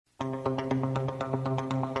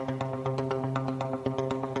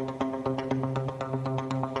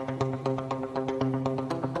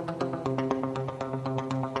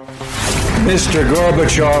Mr.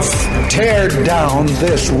 Gorbachev, tear down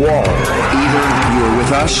this wall. Either you are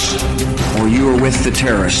with us or you are with the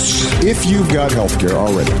terrorists. If you've got health care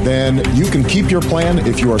already, then you can keep your plan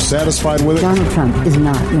if you are satisfied with it. Donald Trump is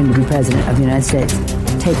not going to be president of the United States.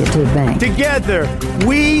 Take it to the bank. Together,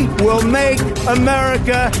 we will make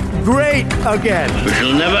America great again. We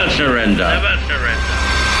shall never surrender. Never surrender.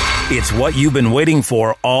 It's what you've been waiting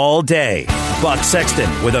for all day. Buck Sexton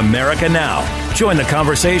with America Now. Join the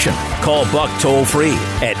conversation. Call Buck toll-free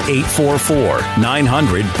at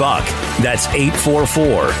 844-900-BUCK. That's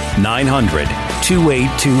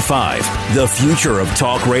 844-900-2825. The future of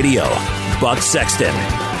talk radio. Buck Sexton.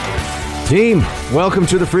 Team, welcome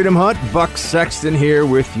to the Freedom Hut. Buck Sexton here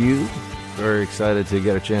with you. Very excited to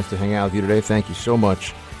get a chance to hang out with you today. Thank you so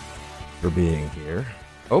much for being here.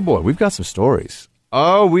 Oh, boy, we've got some stories.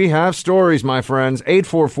 Oh, we have stories, my friends.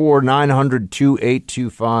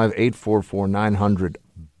 844-900-2825.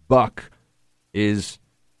 844-900-BUCK is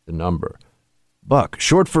the number. Buck,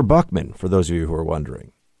 short for Buckman, for those of you who are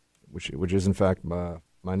wondering, which is, in fact, my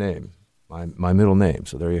name, my middle name.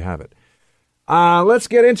 So there you have it. Let's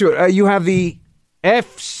get into it. You have the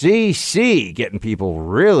FCC getting people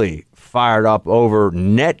really fired up over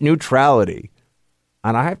net neutrality.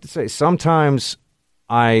 And I have to say, sometimes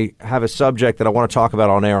I have a subject that I want to talk about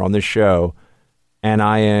on air on this show, and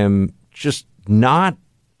I am just not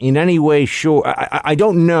in any way sure. I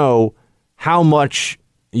don't know how much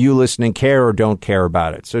you listening care or don't care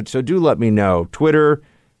about it. So do let me know. Twitter,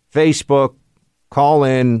 Facebook, call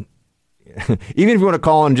in. Even if you want to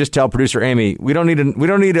call in and just tell producer Amy, we don't need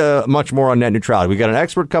much more on net neutrality. We got an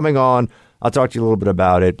expert coming on. I'll talk to you a little bit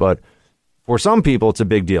about it, but for some people, it's a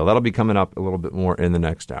big deal. That'll be coming up a little bit more in the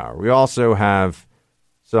next hour. We also have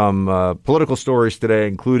some political stories today,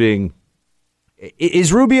 including,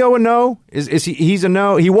 is Rubio a no? He's a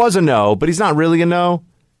no? He was a no, but he's not really a no.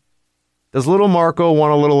 Does little Marco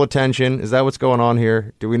want a little attention? Is that what's going on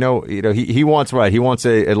here? Do we know? He wants what? He wants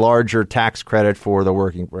a larger tax credit for the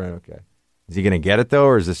working. Right? Okay. Is he going to get it though,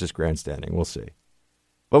 or is this just grandstanding? We'll see.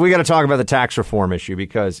 But we got to talk about the tax reform issue,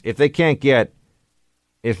 because if they can't get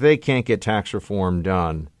tax reform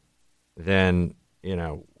done, then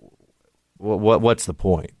what's the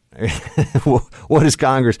point? What is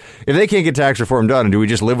Congress? If they can't get tax reform done, do we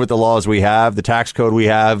just live with the laws we have, the tax code we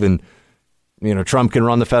have, and Trump can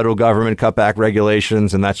run the federal government, cut back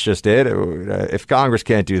regulations, and that's just it? If Congress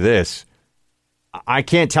can't do this, I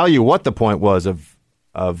can't tell you what the point was of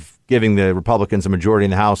giving the Republicans a majority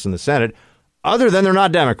in the House and the Senate, other than they're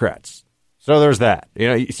not Democrats. So there's that.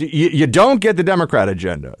 You don't get the Democrat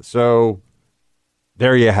agenda. So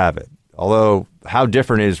there you have it. Although, how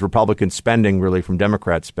different is Republican spending really from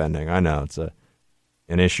Democrat spending? I know it's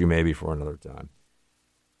an issue maybe for another time.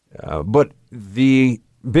 But the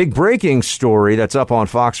big breaking story that's up on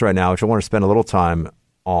Fox right now, which I want to spend a little time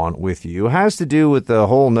on with you, has to do with the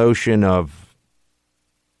whole notion of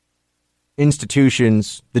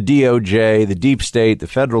institutions, the DOJ, the deep state, the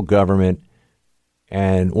federal government,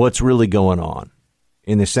 and what's really going on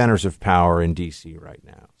in the centers of power in D.C. right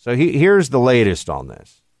now. So here's the latest on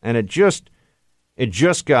this. And it just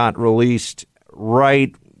got released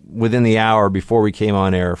right within the hour before we came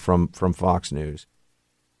on air from Fox News.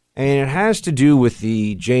 And it has to do with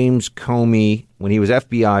the James Comey, when he was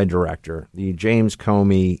FBI director, the James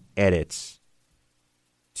Comey edits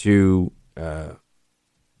to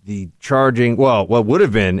the charging, well, what would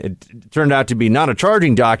have been, it turned out to be not a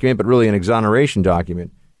charging document, but really an exoneration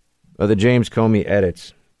document, the James Comey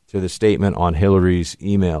edits to the statement on Hillary's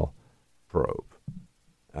email probe.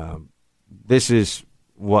 This is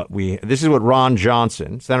what Ron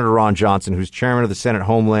Johnson, Senator Ron Johnson, who's chairman of the Senate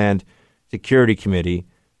Homeland Security Committee,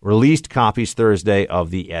 released copies Thursday of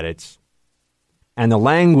the edits. And the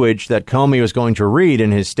language that Comey was going to read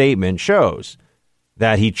in his statement shows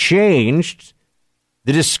that he changed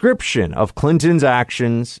the description of Clinton's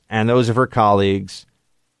actions and those of her colleagues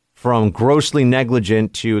from grossly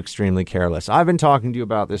negligent to extremely careless. I've been talking to you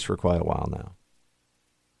about this for quite a while now.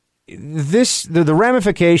 The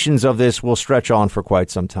ramifications of this will stretch on for quite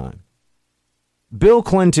some time. Bill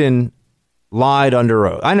Clinton lied under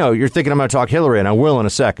oath. I know you're thinking I'm going to talk Hillary, and I will in a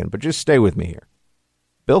second, but just stay with me here.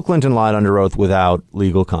 Bill Clinton lied under oath without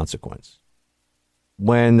legal consequence.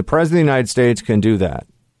 When the president of the United States can do that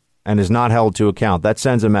and is not held to account, that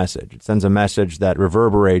sends a message. It sends a message that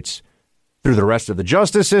reverberates through the rest of the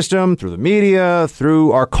justice system, through the media,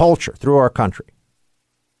 through our culture, through our country.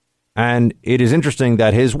 And it is interesting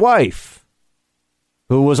that his wife,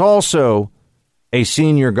 who was also a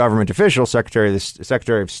senior government official, Secretary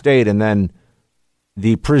of State, and then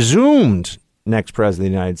the presumed next president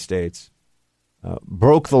of the United States,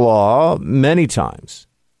 broke the law many times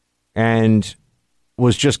and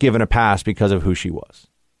was just given a pass because of who she was.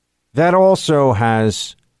 That also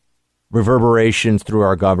has reverberations through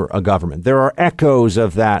our government. There are echoes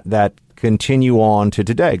of that continue on to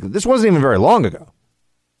today. This wasn't even very long ago.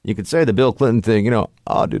 You could say the Bill Clinton thing,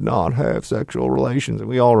 I did not have sexual relations. And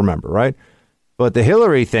we all remember, right? But the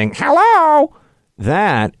Hillary thing, hello,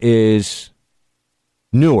 that is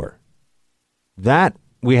newer. That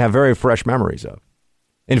we have very fresh memories of.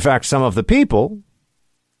 In fact, some of the people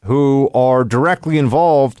who are directly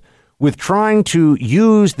involved with trying to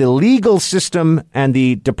use the legal system and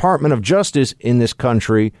the Department of Justice in this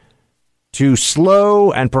country to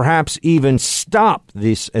slow and perhaps even stop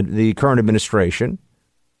the current administration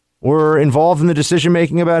were involved in the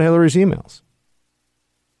decision-making about Hillary's emails.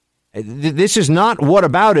 This is not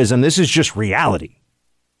whataboutism. This is just reality.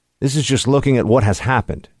 This is just looking at what has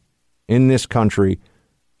happened in this country,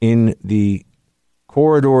 in the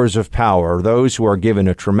corridors of power. Those who are given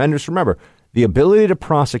a tremendous, remember, the ability to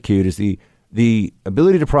prosecute is the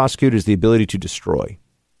ability to prosecute is the ability to destroy.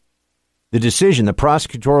 The decision, the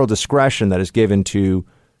prosecutorial discretion that is given to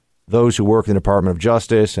those who work in the Department of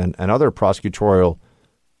Justice and other prosecutorial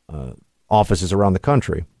offices around the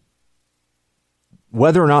country,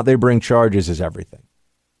 whether or not they bring charges is everything.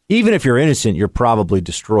 Even if you're innocent, you're probably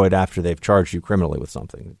destroyed after they've charged you criminally with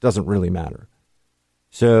something. It doesn't really matter.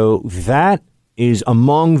 So that is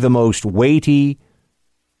among the most weighty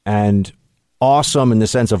and awesome in the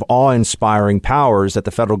sense of awe-inspiring powers that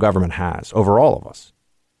the federal government has over all of us.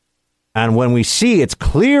 And when we see its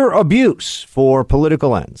clear abuse for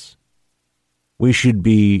political ends, we should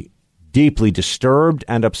be deeply disturbed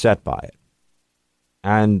and upset by it.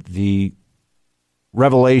 And the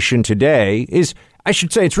revelation today is, I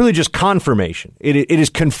should say, it's really just confirmation. It is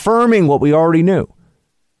confirming what we already knew.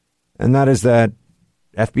 And that is that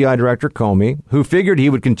FBI Director Comey, who figured he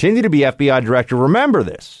would continue to be FBI Director, remember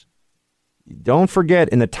this. Don't forget,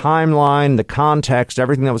 in the timeline, the context,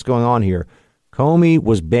 everything that was going on here, Comey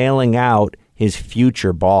was bailing out his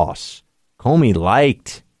future boss. Comey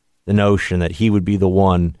liked the notion that he would be the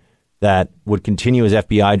one that would continue as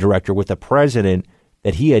FBI Director with a president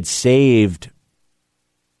that he had saved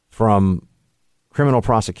from criminal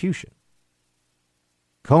prosecution.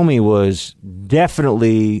 Comey was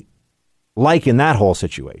definitely liking that whole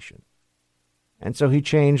situation. And so he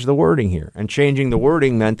changed the wording here. And changing the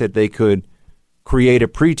wording meant that they could create a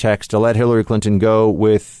pretext to let Hillary Clinton go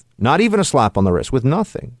with not even a slap on the wrist, with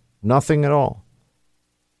nothing at all.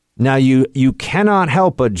 Now, you cannot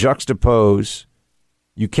help but juxtapose,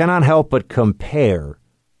 you cannot help but compare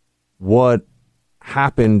what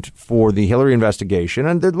happened for the Hillary investigation.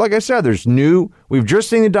 And like I said, we've just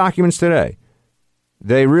seen the documents today.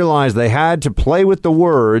 They realized they had to play with the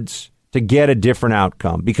words to get a different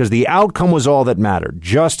outcome because the outcome was all that mattered.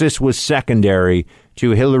 Justice was secondary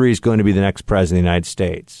to Hillary's going to be the next president of the United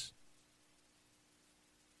States.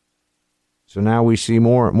 So now we see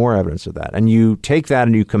more evidence of that. And you take that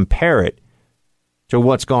and you compare it to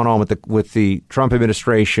what's gone on with the Trump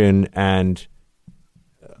administration and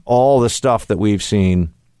all the stuff that we've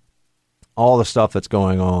seen, all the stuff that's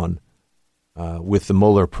going on with the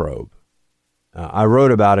Mueller probe. I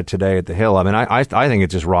wrote about it today at the Hill. I mean, I think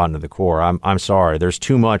it's just rotten to the core. I'm sorry. There's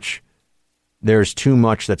too much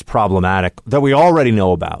that's problematic that we already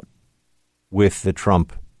know about with the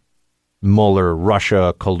Trump Mueller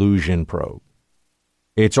Russia collusion probe.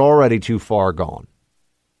 It's already too far gone.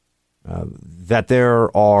 That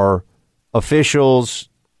there are officials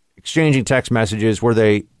exchanging text messages where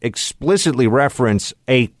they explicitly reference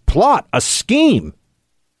a plot, a scheme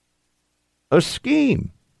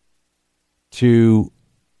to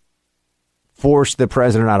force the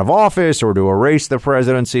president out of office or to erase the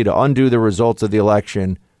presidency, to undo the results of the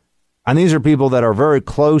election. And these are people that are very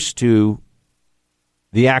close to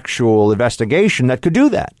the actual investigation that could do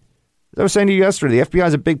that. As I was saying to you yesterday, the FBI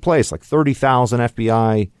is a big place, like 30,000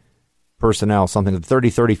 FBI personnel, something like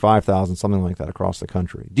 35,000, something like that across the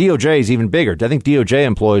country. DOJ is even bigger. I think DOJ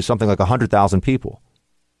employs something like 100,000 people.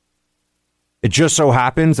 It just so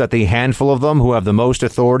happens that the handful of them who have the most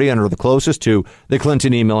authority and are the closest to the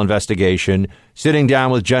Clinton email investigation, sitting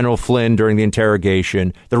down with General Flynn during the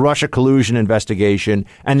interrogation, the Russia collusion investigation,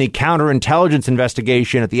 and the counterintelligence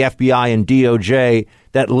investigation at the FBI and DOJ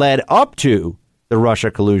that led up to the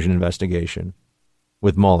Russia collusion investigation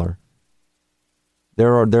with Mueller.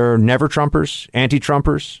 There are never Trumpers,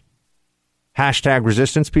 anti-Trumpers, hashtag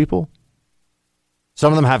resistance people.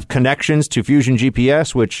 Some of them have connections to Fusion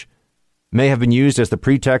GPS, which may have been used as the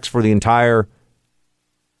pretext for the entire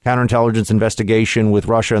counterintelligence investigation with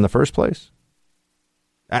Russia in the first place.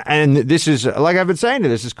 And this is, like I've been saying,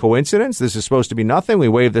 this is coincidence. This is supposed to be nothing. We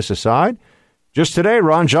wave this aside. Just today,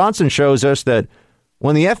 Ron Johnson shows us that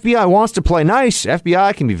when the FBI wants to play nice,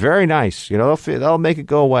 FBI can be very nice. You know, they'll make it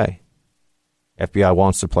go away. FBI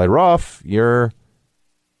wants to play rough. You're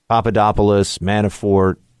Papadopoulos,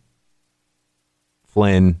 Manafort,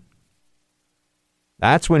 Flynn.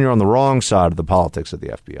 That's when you're on the wrong side of the politics of the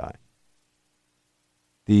FBI.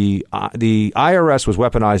 The IRS was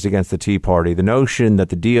weaponized against the Tea Party. The notion that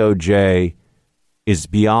the DOJ is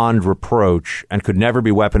beyond reproach and could never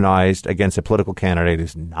be weaponized against a political candidate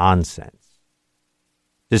is nonsense.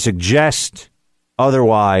 To suggest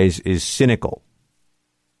otherwise is cynical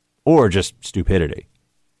or just stupidity,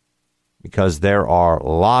 because there are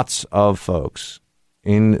lots of folks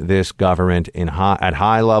in this government at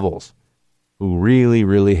high levels who really,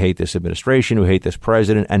 really hate this administration, who hate this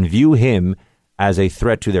president, and view him as a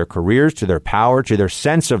threat to their careers, to their power, to their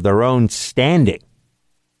sense of their own standing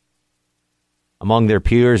among their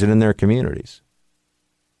peers and in their communities.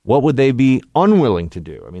 What would they be unwilling to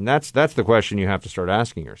do? I mean, that's the question you have to start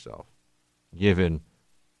asking yourself, given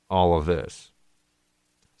all of this.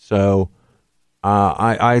 So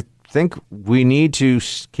I think we need to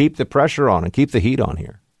keep the pressure on and keep the heat on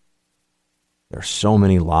here. There's so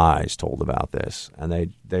many lies told about this,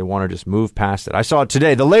 and they want to just move past it. I saw it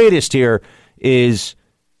today. The latest here is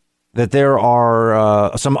that there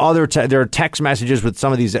are some other there are text messages with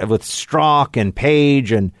some of these, with Strzok and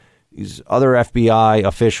Page and these other FBI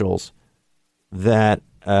officials, that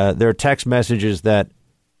there are text messages that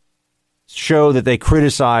show that they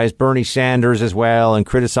criticize Bernie Sanders as well and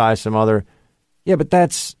criticize some other. Yeah, but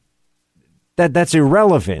that's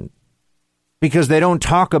irrelevant, because they don't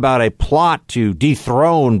talk about a plot to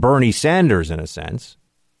dethrone Bernie Sanders in a sense.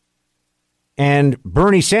 And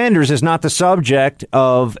Bernie Sanders is not the subject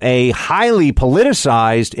of a highly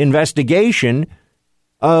politicized investigation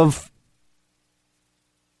of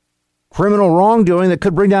criminal wrongdoing that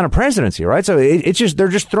could bring down a presidency, right? So it's just, they're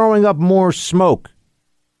just throwing up more smoke.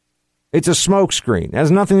 It's a smoke screen. It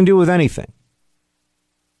has nothing to do with anything.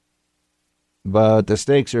 But the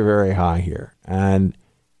stakes are very high here. And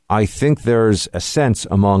I think there's a sense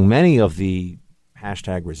among many of the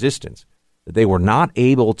hashtag resistance that they were not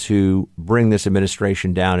able to bring this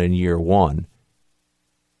administration down in year one.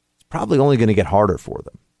 It's probably only going to get harder for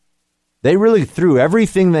them. They really threw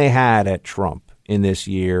everything they had at Trump in this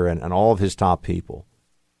year and all of his top people.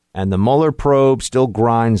 And the Mueller probe still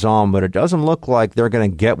grinds on, but it doesn't look like they're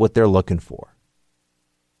going to get what they're looking for.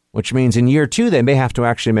 Which means in year two, they may have to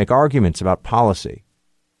actually make arguments about policy.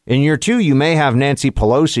 In year two, you may have Nancy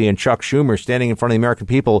Pelosi and Chuck Schumer standing in front of the American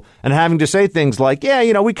people and having to say things like, yeah,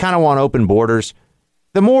 you know, we kind of want open borders.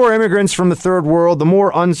 The more immigrants from the third world, the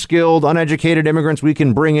more unskilled, uneducated immigrants we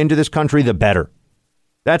can bring into this country, the better.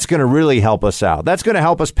 That's going to really help us out. That's going to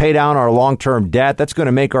help us pay down our long-term debt. That's going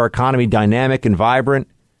to make our economy dynamic and vibrant.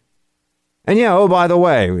 And yeah, oh, by the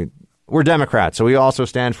way, we're Democrats, so we also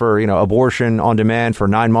stand for, you know, abortion on demand for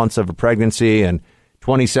 9 months of a pregnancy and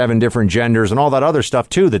 27 different genders and all that other stuff,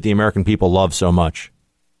 too, that the American people love so much.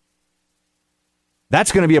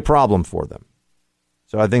 That's going to be a problem for them.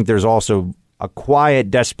 So I think there's also a quiet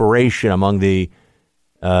desperation among the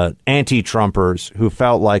anti-Trumpers who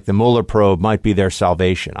felt like the Mueller probe might be their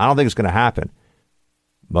salvation. I don't think it's going to happen.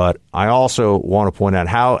 But I also want to point out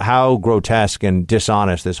how grotesque and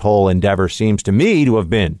dishonest this whole endeavor seems to me to have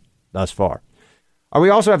been thus far. We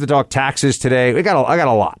also have to talk taxes today. I got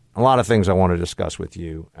a lot of things I want to discuss with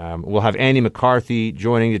you. We'll have Andy McCarthy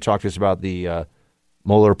joining to talk to us about the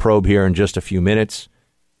Mueller probe here in just a few minutes.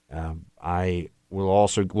 We'll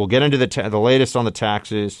get into the latest on the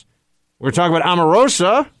taxes. We're talking about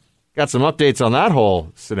Omarosa. Got some updates on that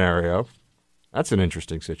whole scenario. That's an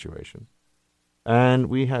interesting situation. And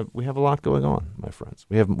we have a lot going on, my friends.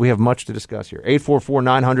 We have much to discuss here.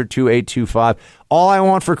 844-900-2825. All I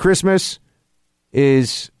want for Christmas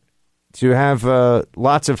is to have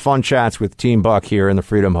lots of fun chats with Team Buck here in the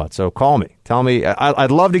Freedom Hut. So call me. Tell me.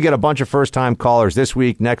 I'd love to get a bunch of first-time callers this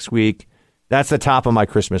week, next week. That's the top of my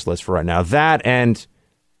Christmas list for right now. That and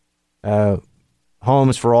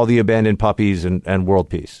homes for all the abandoned puppies and world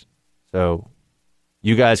peace. So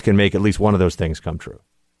you guys can make at least one of those things come true.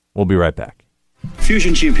 We'll be right back.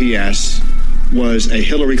 Fusion GPS was a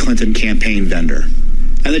Hillary Clinton campaign vendor,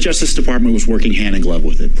 and the Justice Department was working hand in glove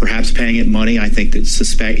with it, perhaps paying it money. I think that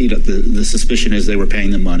the suspicion is they were paying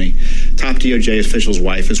them money. Top DOJ official's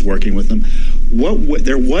wife is working with them.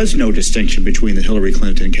 There was no distinction between the Hillary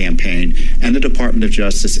Clinton campaign and the Department of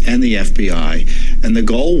Justice and the FBI, and the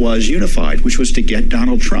goal was unified, which was to get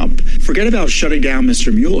Donald Trump. Forget about shutting down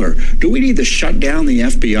Mr. Mueller. Do we need to shut down the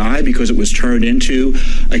FBI because it was turned into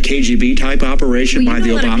a KGB-type operation by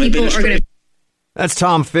the Obama administration? That's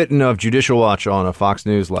Tom Fitton of Judicial Watch on Fox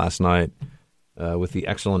News last night. with the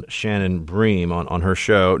excellent Shannon Bream on her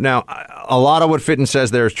show. Now, a lot of what Fitton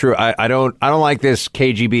says there is true. I don't like this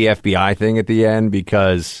KGB FBI thing at the end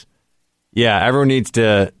because, yeah, everyone needs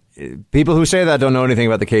to. People who say that don't know anything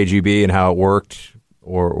about the KGB and how it worked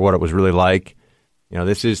or what it was really like. You know,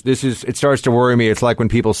 this is. It starts to worry me. It's like when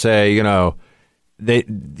people say, you know,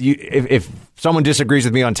 if someone disagrees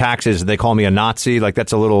with me on taxes, they call me a Nazi. Like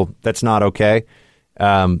that's not okay.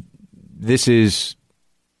 This is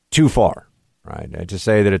too far, right? To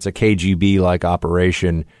say that it's a KGB-like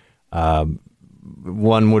operation,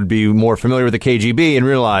 one would be more familiar with the KGB and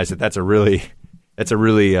realize that that's a really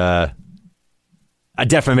a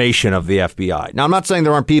defamation of the FBI. Now, I'm not saying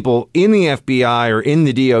there aren't people in the FBI or in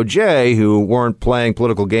the DOJ who weren't playing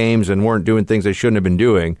political games and weren't doing things they shouldn't have been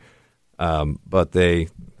doing, but they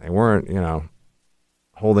weren't, you know,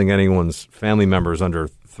 holding anyone's family members under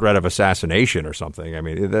threat of assassination or something. I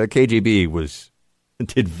mean, the KGB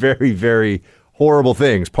did very, very horrible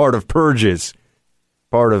things, part of purges,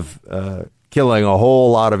 part of killing a whole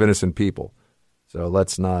lot of innocent people. So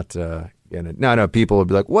let's not get it. No, people would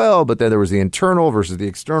be like, well, but then there was the internal versus the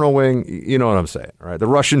external wing. You know what I'm saying, right? The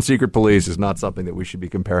Russian secret police is not something that we should be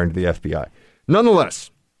comparing to the FBI. Nonetheless,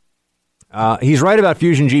 he's right about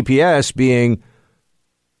Fusion GPS being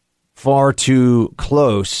far too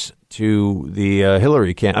close to the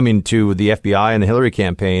to the FBI and the Hillary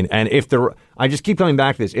campaign. And I just keep coming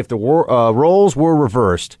back to this. If the roles were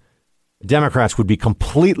reversed, Democrats would be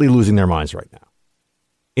completely losing their minds right now.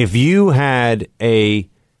 If you had a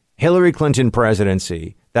Hillary Clinton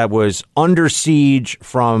presidency that was under siege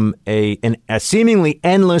from a seemingly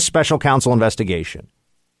endless special counsel investigation,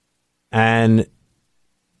 and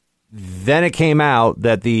then it came out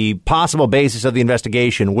that the possible basis of the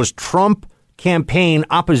investigation was Trump campaign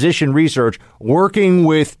opposition research working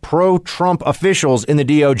with pro-Trump officials in the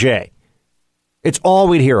DOJ. It's all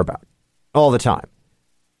we'd hear about all the time.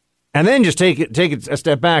 And then just take it a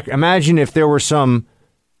step back. Imagine if there were some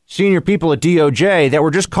senior people at DOJ that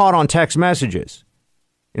were just caught on text messages.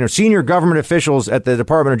 You know, senior government officials at the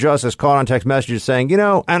Department of Justice caught on text messages saying, you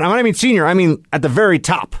know, and I mean senior, I mean at the very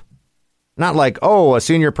top. Not like, oh, a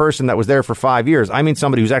senior person that was there for 5 years. I mean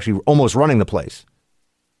somebody who's actually almost running the place.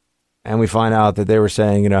 And we find out that they were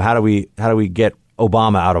saying, you know, how do we get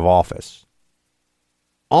Obama out of office?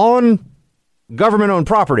 On government-owned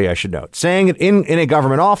property, I should note. Saying it in a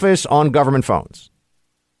government office on government phones.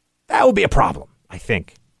 That would be a problem, I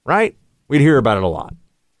think. Right? We'd hear about it a lot.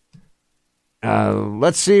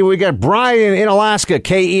 Let's see. We got Brian in Alaska,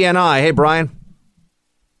 KENI. Hey, Brian.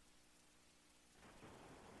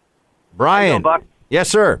 Brian. How you doing, Buck? Yes,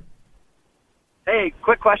 sir. Hey,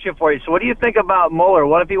 quick question for you. So what do you think about Mueller?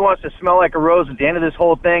 What if he wants to smell like a rose at the end of this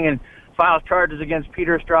whole thing and files charges against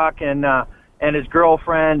Peter Strzok and his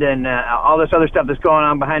girlfriend and all this other stuff that's going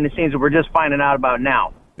on behind the scenes that we're just finding out about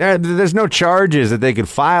now? There's no charges that they could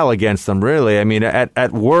file against them, really. I mean,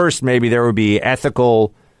 at worst, maybe there would be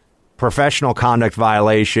ethical, professional conduct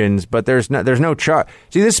violations, but there's no charge.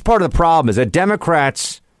 See, this is part of the problem is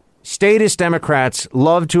that statist Democrats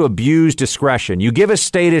love to abuse discretion. You give a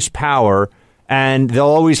statist power, and they'll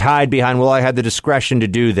always hide behind, well, I had the discretion to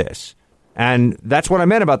do this. And that's what I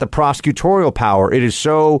meant about the prosecutorial power. It is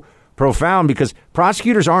so profound because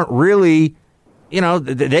prosecutors aren't really, you know,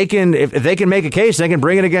 they can, if they can make a case, they can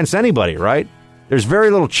bring it against anybody, right? There's very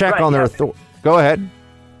little check on their authority. Go ahead.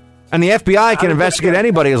 And the FBI can investigate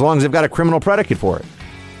anybody as long as they've got a criminal predicate for it.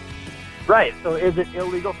 Right. So is it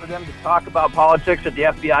illegal for them to talk about politics at the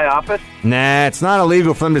FBI office? Nah, it's not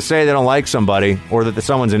illegal for them to say they don't like somebody or that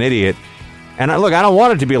someone's an idiot. And look, I don't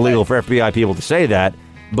want it to be illegal for FBI people to say that,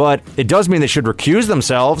 but it does mean they should recuse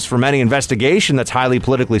themselves from any investigation that's highly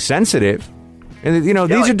politically sensitive. And, you know,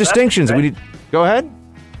 these are distinctions. Right? Go ahead.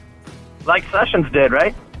 Like Sessions did,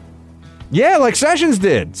 right? Yeah, like Sessions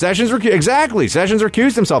did. Sessions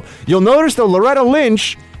recused himself. You'll notice, though, Loretta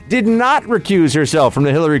Lynch did not recuse herself from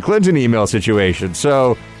the Hillary Clinton email situation.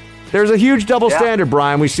 So there's a huge double standard,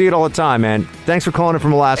 Brian. We see it all the time, man. Thanks for calling in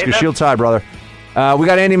from Alaska. Hey, Shields high, brother. We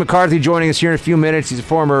got Andy McCarthy joining us here in a few minutes. He's a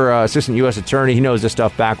former assistant U.S. attorney. He knows this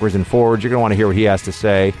stuff backwards and forwards. You're going to want to hear what he has to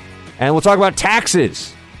say. And we'll talk about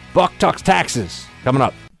taxes. Buck talks taxes coming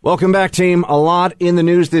up. Welcome back, team. A lot in the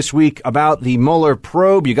news this week about the Mueller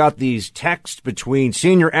probe. You got these texts between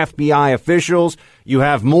senior FBI officials. You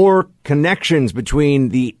have more connections between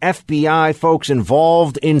the FBI folks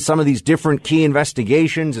involved in some of these different key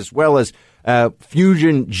investigations, as well as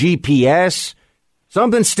Fusion GPS.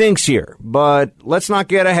 Something stinks here, but let's not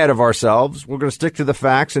get ahead of ourselves. We're going to stick to the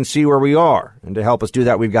facts and see where we are. And to help us do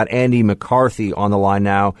that, we've got Andy McCarthy on the line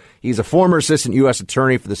now. He's a former assistant U.S.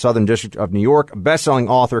 attorney for the Southern District of New York, a best-selling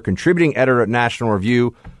author, contributing editor at National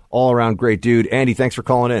Review, all-around great dude. Andy, thanks for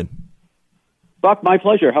calling in. Buck, my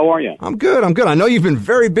pleasure. How are you? I'm good. I know you've been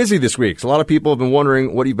very busy this week. So a lot of people have been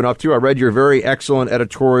wondering what you've been up to. I read your very excellent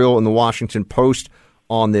editorial in the Washington Post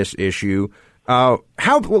on this issue.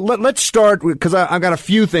 Let's start, because I've got a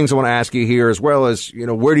few things I want to ask you here, as well as,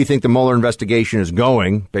 where do you think the Mueller investigation is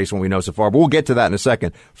going, based on what we know so far? But we'll get to that in a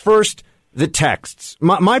second. First, the texts.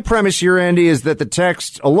 My premise here, Andy, is that the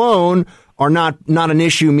texts alone are not an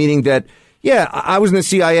issue, meaning that, yeah, I was in the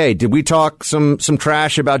CIA. Did we talk some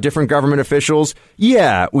trash about different government officials?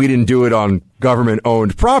 Yeah, we didn't do it on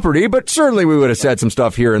government-owned property, but certainly we would have said some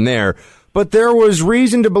stuff here and there. But there was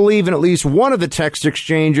reason to believe in at least one of the text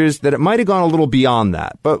exchanges that it might have gone a little beyond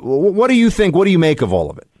that. But what do you think? What do you make of all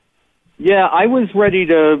of it? Yeah, I was ready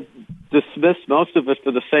to dismiss most of it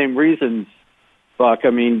for the same reasons, Buck. I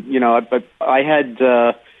mean,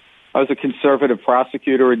 I was a conservative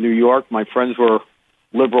prosecutor in New York. My friends were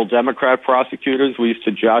liberal Democrat prosecutors. We used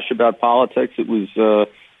to josh about politics. It was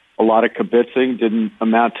a lot of kibitzing, didn't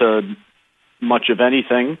amount to much of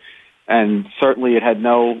anything. And certainly it had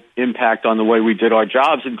no impact on the way we did our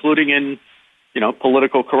jobs, including in,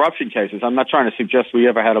 political corruption cases. I'm not trying to suggest we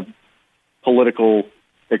ever had a political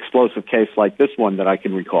explosive case like this one that I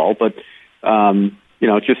can recall, but,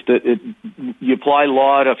 you apply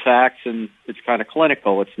law to facts and it's kind of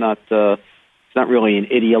clinical. It's not really an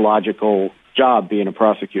ideological job being a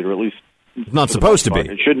prosecutor, at least. It's not supposed to be.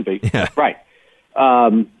 It shouldn't be. Yeah. Right.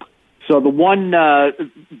 So the one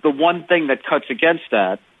thing that cuts against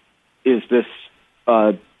that is this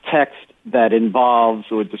text that involves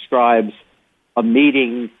or describes a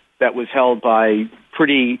meeting that was held by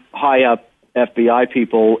pretty high-up FBI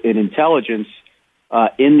people in intelligence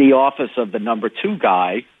in the office of the number 2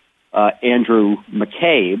 guy, Andrew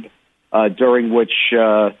McCabe, during which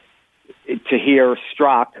Tahir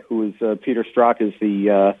Strzok, who is Peter Strzok, is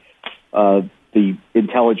the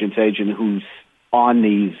intelligence agent who's on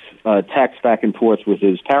these texts back and forth with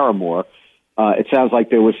his paramour. It sounds like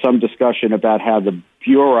there was some discussion about how the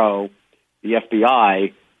Bureau, the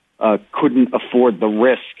FBI, couldn't afford the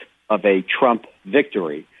risk of a Trump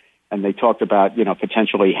victory. And they talked about,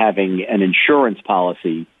 potentially having an insurance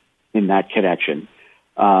policy in that connection.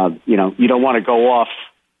 You don't want to go off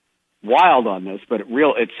wild on this, but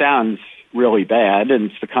it sounds really bad,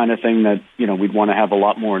 and it's the kind of thing that, we'd want to have a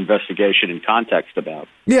lot more investigation and context about.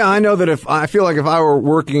 Yeah, I know that if I were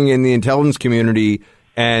working in the intelligence community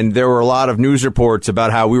and there were a lot of news reports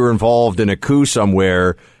about how we were involved in a coup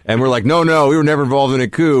somewhere, and we're like, no, we were never involved in a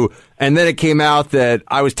coup. And then it came out that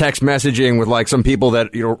I was text messaging with like some people that,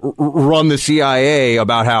 run the CIA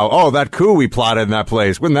about how, that coup we plotted in that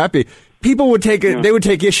place. Wouldn't that be? People would take it. Yeah. They would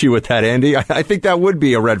take issue with that, Andy. I think that would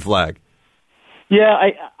be a red flag. Yeah,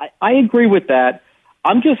 I agree with that.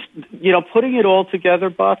 I'm just, putting it all together,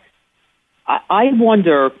 Buck. I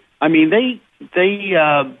wonder. I mean, they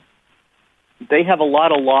have a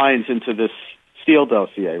lot of lines into this Steele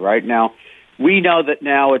dossier right now. We know that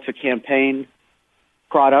now it's a campaign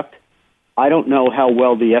product. I don't know how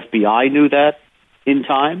well the FBI knew that in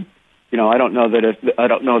time. I don't know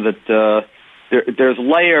that there's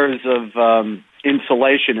layers of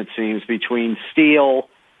insulation, it seems, between Steele,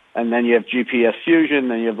 and then you have GPS Fusion,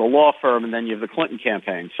 then you have the law firm, and then you have the Clinton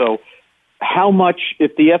campaign. So how much,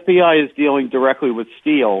 if the FBI is dealing directly with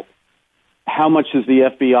Steele, how much does the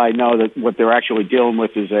FBI know that what they're actually dealing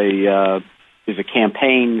with is a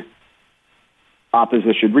campaign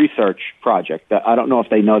opposition research project? I don't know if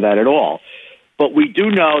they know that at all. But we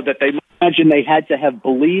do know that they imagine they had to have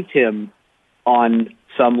believed him on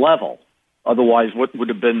some level. Otherwise, what would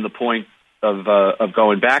have been the point of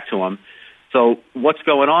going back to him? So what's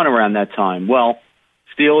going on around that time? Well,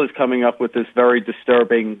 Steele is coming up with this very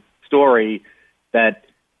disturbing story that,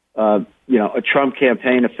 a Trump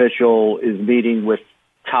campaign official is meeting with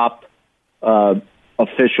top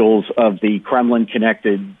officials of the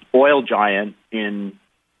Kremlin-connected oil giant in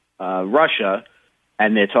Russia,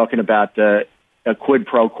 and they're talking about a quid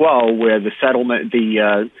pro quo where the settlement,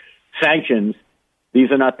 the sanctions. These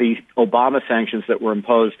are not the Obama sanctions that were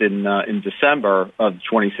imposed in December of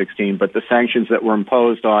 2016, but the sanctions that were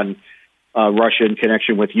imposed on Russia in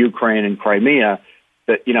connection with Ukraine and Crimea.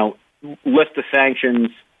 That lift the sanctions,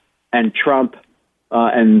 and Trump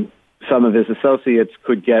and some of his associates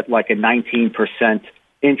could get like a 19%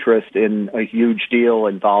 interest in a huge deal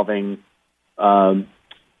involving Rosneft,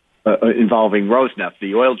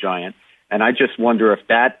 the oil giant. And I just wonder if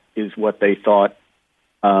that is what they thought.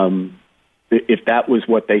 If that was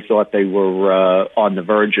what they thought they were on the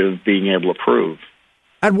verge of being able to prove.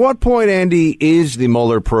 At what point, Andy, is the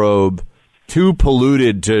Mueller probe too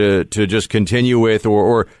polluted to just continue with?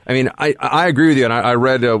 Or I mean, I agree with you, and I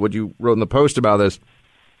read what you wrote in the Post about this.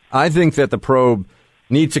 I think that the probe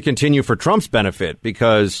needs to continue for Trump's benefit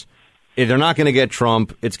because if they're not going to get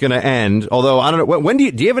Trump, it's going to end. Although, I don't know, when do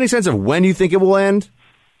you have any sense of when you think it will end?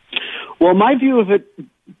 Well, my view of it,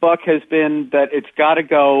 Buck, has been that it's got to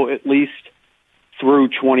go at least through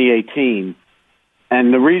 2018.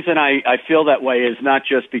 And the reason I feel that way is not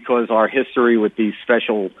just because our history with these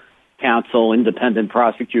special counsel, independent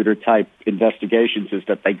prosecutor type investigations is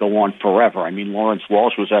that they go on forever. I mean, Lawrence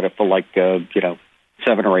Walsh was at it for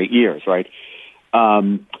 7 or 8 years, right?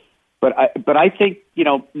 But I think,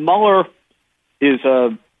 Mueller is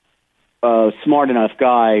a smart enough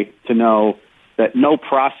guy to know that no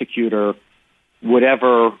prosecutor would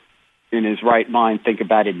ever, in his right mind, think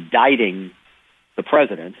about indicting the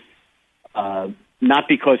president, not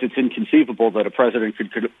because it's inconceivable that a president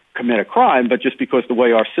could commit a crime, but just because the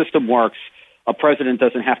way our system works, a president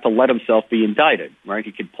doesn't have to let himself be indicted, right?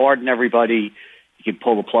 He can pardon everybody. He can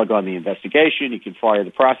pull the plug on the investigation. He can fire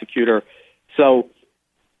the prosecutor. So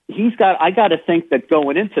I got to think that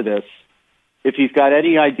going into this, if he's got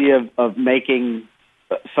any idea of making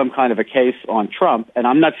some kind of a case on Trump, and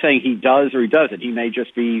I'm not saying he does or he doesn't. He may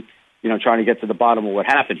just be, trying to get to the bottom of what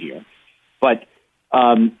happened here. But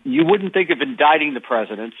you wouldn't think of indicting the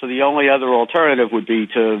president, so the only other alternative would be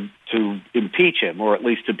to impeach him, or at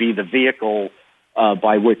least to be the vehicle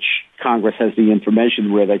by which Congress has the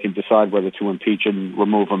information where they can decide whether to impeach and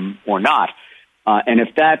remove him or not. And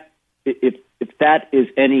if that is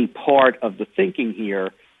any part of the thinking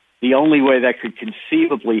here, the only way that could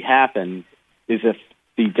conceivably happen is if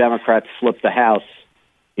the Democrats flip the House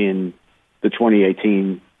in the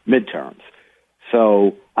 2018 midterms.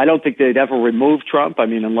 So I don't think they'd ever remove Trump. I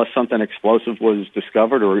mean, unless something explosive was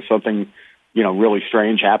discovered or something, really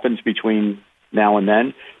strange happens between now and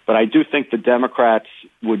then. But I do think the Democrats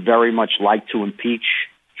would very much like to impeach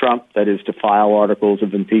Trump, that is, to file articles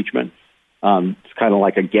of impeachment. It's kind of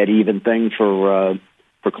like a get even thing for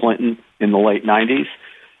Clinton in the late 90s.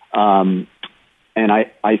 And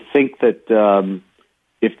I think that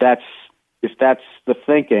if that's the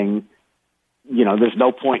thinking, there's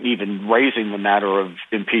no point in even raising the matter of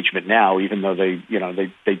impeachment now, even though they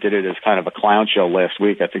did it as kind of a clown show last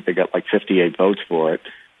week. I think they got 58 votes for it.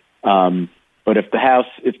 But if the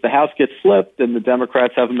House gets flipped and the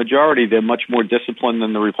Democrats have a majority, they're much more disciplined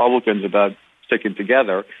than the Republicans about sticking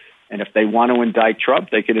together. And if they want to indict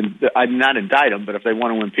Trump, they can. I'm not indict him, but if they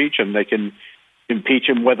want to impeach him, they can impeach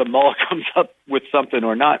him whether Mueller comes up with something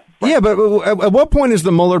or not. Yeah, but at what point is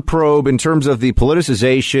the Mueller probe, in terms of the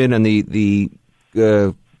politicization and the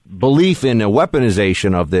belief in a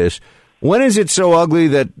weaponization of this, when is it so ugly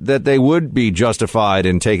that they would be justified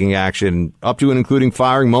in taking action up to and including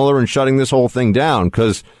firing Mueller and shutting this whole thing down?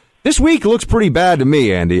 Because this week looks pretty bad to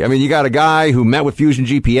me, Andy. I mean, you got a guy who met with Fusion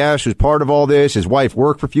GPS, who's part of all this. His wife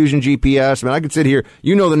worked for Fusion GPS. I mean, I could sit here,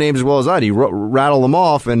 the names as well as I do, rattle them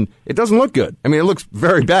off, and it doesn't look good. I mean, it looks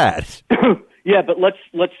very bad. Yeah, but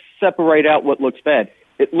let's separate out what looks bad.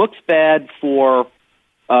 It looks bad for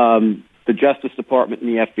the Justice Department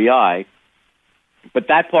and the FBI, but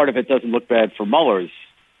that part of it doesn't look bad for Mueller's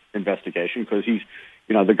investigation because he's,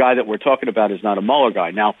 the guy that we're talking about is not a Mueller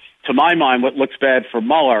guy. Now, to my mind, what looks bad for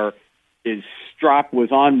Mueller is Strzok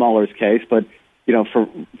was on Mueller's case, but,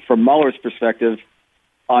 from Mueller's perspective,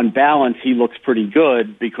 on balance, he looks pretty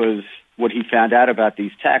good because what he found out about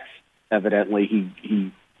these texts, evidently,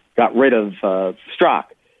 he got rid of Strzok.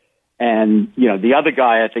 And, the other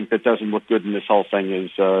guy I think that doesn't look good in this whole thing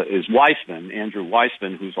is Weissman, Andrew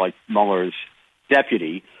Weissman, who's like Mueller's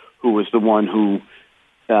deputy, who was the one who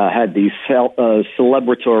had these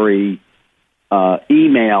celebratory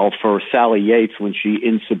email for Sally Yates when she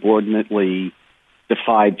insubordinately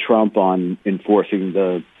defied Trump on enforcing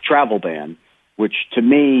the travel ban, which to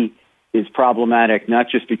me is problematic, not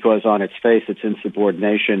just because on its face it's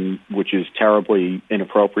insubordination, which is terribly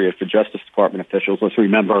inappropriate for Justice Department officials. Let's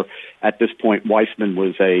remember, at this point, Weissman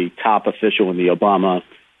was a top official in the Obama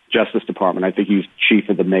Justice Department. I think he was chief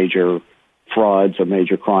of the major frauds or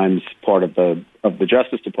major crimes part of the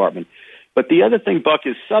Justice Department. But the other thing, Buck,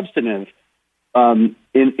 is substantive. In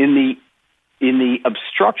the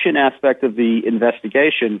obstruction aspect of the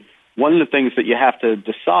investigation, one of the things that you have to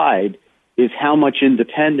decide is how much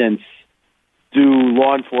independence do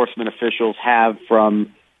law enforcement officials have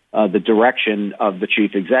from the direction of the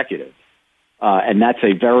chief executive? And that's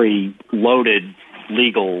a very loaded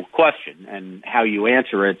legal question, and how you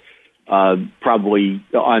answer it probably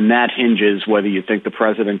on that hinges whether you think the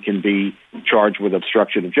president can be charged with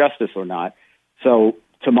obstruction of justice or not. So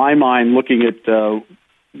to my mind, looking at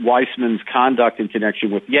Weissman's conduct in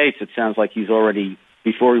connection with Yates, it sounds like he's already,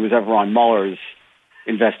 before he was ever on Mueller's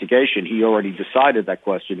investigation, he already decided that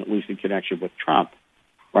question, at least in connection with Trump.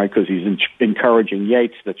 right? Because he's encouraging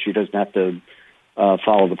Yates that she doesn't have to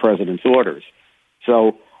follow the president's orders.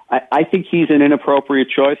 So I think he's an inappropriate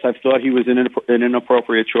choice. I've thought he was an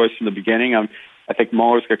inappropriate choice from the beginning. I think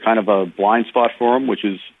Mueller's got kind of a blind spot for him, which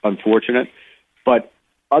is unfortunate. But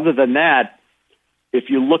other than that, if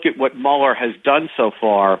you look at what Mueller has done so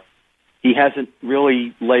far, he hasn't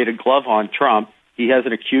really laid a glove on Trump. He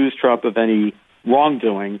hasn't accused Trump of any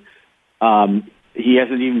wrongdoing. He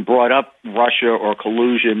hasn't even brought up Russia or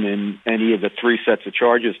collusion in any of the three sets of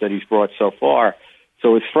charges that he's brought so far.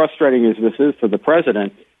 So as frustrating as this is for the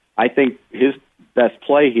president, I think his best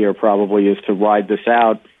play here probably is to ride this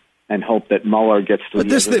out and hope that Mueller gets to the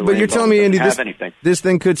end of the But you're telling me, Andy, anything. This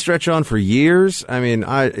thing could stretch on for years? I mean,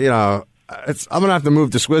 I'm going to have to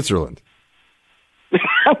move to Switzerland.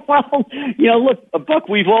 Well, look, Buck,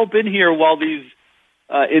 we've all been here while these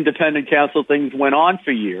independent counsel things went on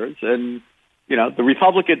for years, and the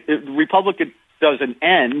Republican doesn't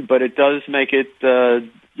end, but it does make it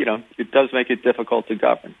difficult to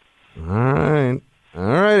govern. All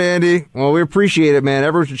right, Andy. Well, we appreciate it, man.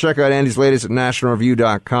 Everyone should check out Andy's latest at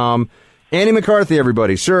nationalreview.com. Andy McCarthy,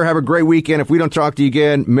 everybody. Sir, have a great weekend. If we don't talk to you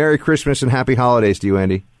again, Merry Christmas and Happy Holidays to you,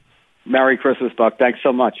 Andy. Merry Christmas, Buck. Thanks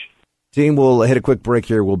so much. Team, we'll hit a quick break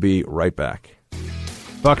here. We'll be right back.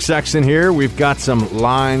 Buck Sexton here. We've got some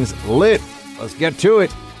lines lit. Let's get to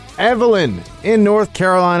it. Evelyn in North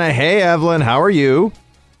Carolina. Hey, Evelyn. How are you?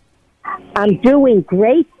 I'm doing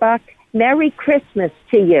great, Buck. Merry Christmas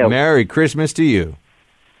to you. Merry Christmas to you.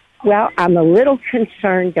 Well, I'm a little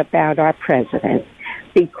concerned about our president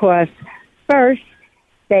because first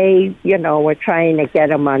they, were trying to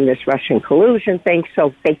get him on this Russian collusion thing,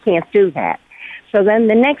 so they can't do that. So then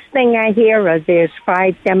the next thing I hear is there's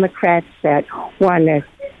 5 Democrats that want to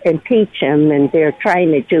impeach him, and they're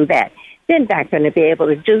trying to do that. They're not going to be able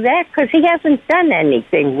to do that because he hasn't done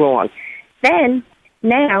anything wrong. Then,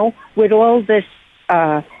 now, with all this,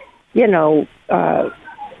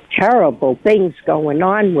 terrible things going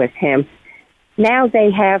on with him, now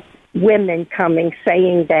they have women coming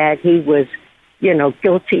saying that he was,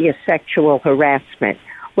 guilty of sexual harassment.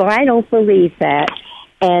 Well, I don't believe that.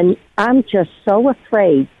 And I'm just so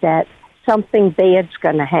afraid that something bad's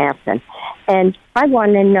going to happen. And I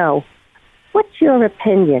want to know, what's your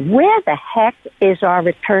opinion? Where the heck is our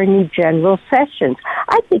Attorney General Sessions?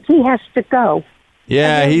 I think he has to go.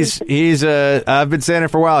 Yeah, he's I've been saying it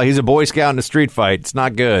for a while. He's a Boy Scout in a street fight. It's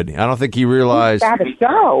not good. I don't think he realized. He's got to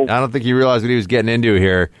go. I don't think he realized what he was getting into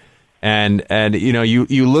here. And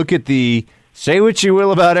you look at the, say what you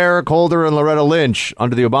will about Eric Holder and Loretta Lynch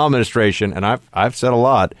under the Obama administration, and I've said a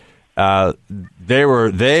lot.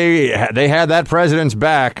 They had that president's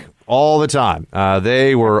back all the time.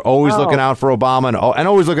 They were always looking out for Obama and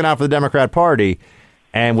always looking out for the Democrat Party.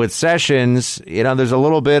 And with Sessions, there's a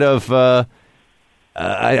little bit of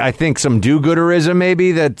I think some do-gooderism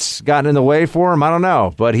maybe that's gotten in the way for him. I don't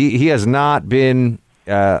know, but he has not been.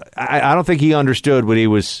 I don't think he understood what he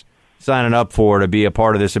was signing up for to be a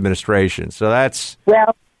part of this administration. So that's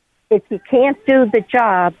if you can't do the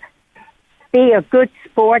job, be a good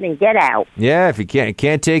sport and get out. Yeah, if you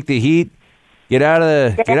can't take the heat, get out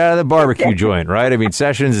of the barbecue joint, right? I mean,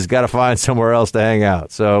 Sessions has got to find somewhere else to hang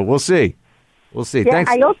out. So we'll see. We'll see. Yeah,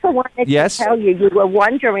 Thanks. I also wanted to tell you were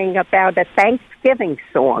wondering about a Thanksgiving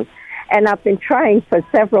song, and I've been trying for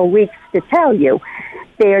several weeks to tell you.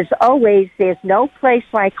 There's no place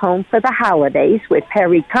like home for the holidays with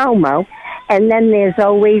Perry Como, and then there's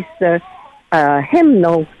always the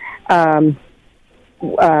hymnal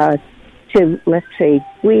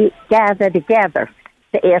we gather together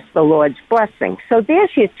to ask the Lord's blessing. So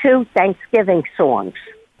there's your 2 Thanksgiving songs.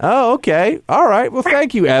 Oh, okay. All right. Well,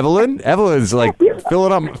 thank you, Evelyn. Evelyn's like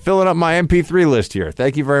filling up my MP3 list here.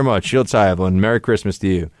 Thank you very much. Shields high, Evelyn. Merry Christmas to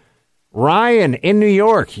you. Ryan in New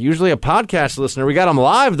York, usually a podcast listener. We got him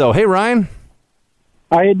live, though. Hey, Ryan.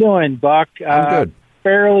 How you doing, Buck? I'm good.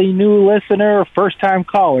 Fairly new listener, first-time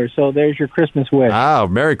caller, so there's your Christmas wish. Oh,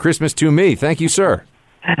 Merry Christmas to me. Thank you, sir.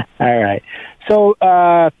 All right. So,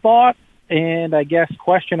 thought and, I guess,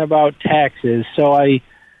 question about taxes. So, I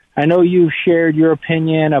know you've shared your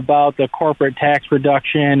opinion about the corporate tax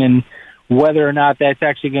reduction and whether or not that's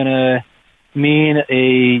actually going to mean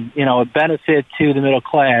a benefit to the middle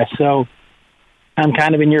class. So I'm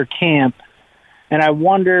kind of in your camp, and I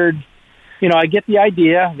wondered, I get the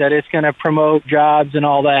idea that it's going to promote jobs and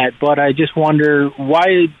all that, but I just wonder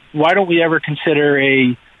why don't we ever consider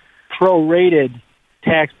a prorated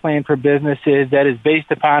tax plan for businesses that is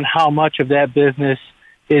based upon how much of that business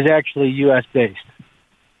is actually U.S. based?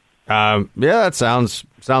 Yeah, that sounds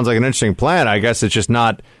like an interesting plan. I guess it's just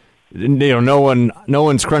not no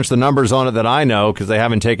one's crunched the numbers on it that I know because they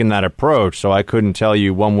haven't taken that approach. So I couldn't tell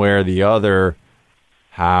you one way or the other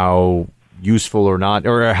how useful or not,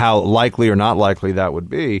 or how likely or not likely that would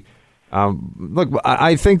be. Look,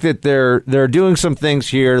 I think that they're doing some things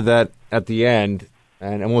here that at the end,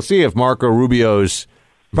 and we'll see if Marco Rubio's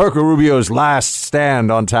last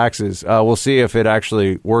stand on taxes, we'll see if it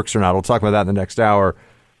actually works or not. We'll talk about that in the next hour.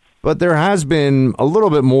 But there has been a little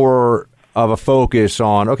bit more of a focus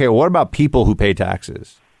on, okay, what about people who pay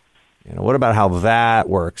taxes? What about how that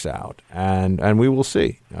works out? And we will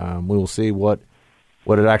see. We will see what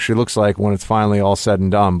it actually looks like when it's finally all said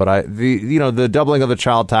and done. But the doubling of the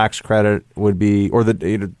child tax credit would be, or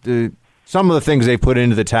some of the things they put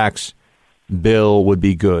into the tax bill would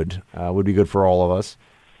be good for all of us.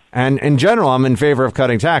 And in general, I'm in favor of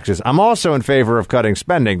cutting taxes. I'm also in favor of cutting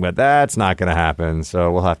spending, but that's not going to happen.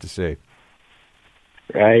 So we'll have to see.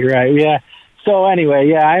 Right, yeah. So anyway,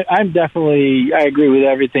 yeah, I agree with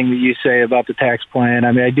everything that you say about the tax plan.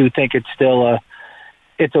 I mean, I do think it's still a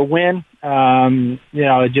win.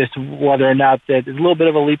 Just whether or not that there's a little bit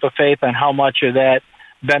of a leap of faith on how much of that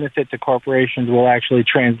benefit to corporations will actually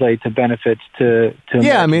translate to benefits to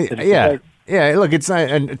yeah, American citizens. Yeah, look, it's not,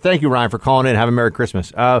 and thank you, Ryan, for calling in. Have a Merry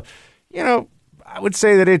Christmas. I would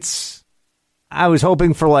say that I was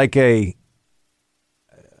hoping for like a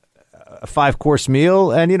 5-course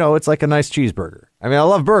meal, and, it's like a nice cheeseburger. I mean, I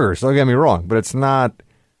love burgers, don't get me wrong, but it's not,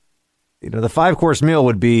 the 5-course meal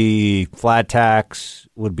would be flat tax,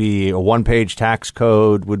 would be a 1-page tax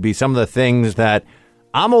code, would be some of the things that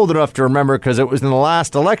I'm old enough to remember because it was in the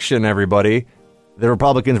last election, everybody, the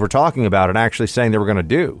Republicans were talking about and actually saying they were going to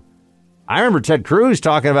do. I remember Ted Cruz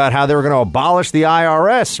talking about how they were going to abolish the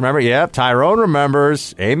IRS. Remember? Yep. Tyrone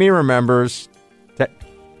remembers. Amy remembers.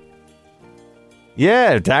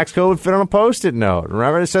 Yeah, tax code would fit on a Post-it note.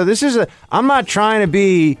 Remember? So I'm not trying to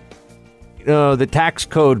be, the tax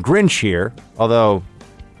code Grinch here, although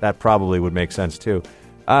that probably would make sense too.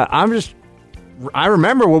 I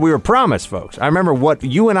remember what we were promised, folks. I remember what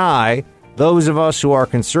you and I, those of us who are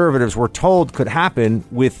conservatives, were told could happen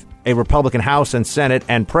with a Republican House and Senate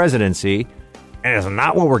and presidency, and it's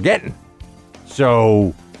not what we're getting.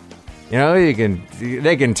 So, they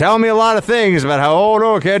can tell me a lot of things about how, oh,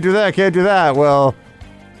 no, can't do that. Well,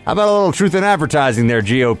 how about a little truth in advertising there,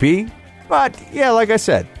 GOP? But, yeah, like I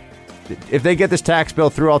said, if they get this tax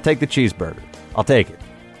bill through, I'll take the cheeseburger. I'll take it.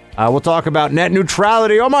 We'll talk about net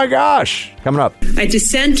neutrality. Oh, my gosh. Coming up. I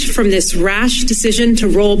dissent from this rash decision to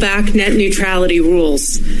roll back net neutrality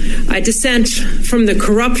rules. I dissent from the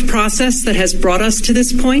corrupt process that has brought us to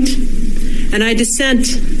this point. And I dissent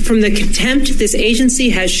from the contempt this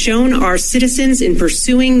agency has shown our citizens in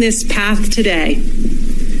pursuing this path today.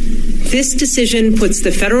 This decision puts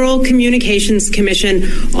the Federal Communications Commission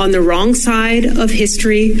on the wrong side of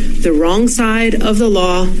history, the wrong side of the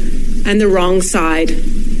law, and the wrong side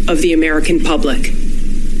of the American public.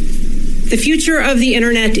 The future of the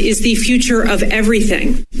internet is the future of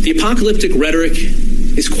everything. The apocalyptic rhetoric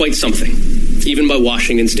is quite something, even by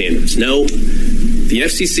Washington standards. No, the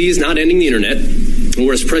FCC is not ending the internet,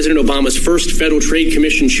 or as President Obama's first Federal Trade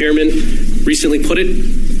Commission chairman recently put it,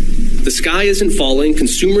 the sky isn't falling,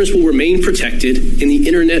 consumers will remain protected, and the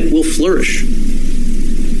internet will flourish.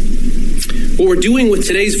 What we're doing with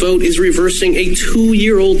today's vote is reversing a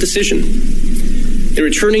 2-year-old decision and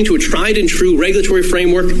returning to a tried and true regulatory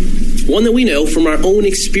framework, one that we know from our own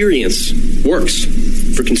experience works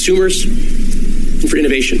for consumers and for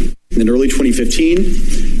innovation. In early 2015,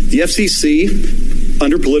 the FCC,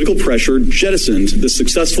 under political pressure, jettisoned the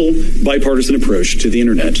successful bipartisan approach to the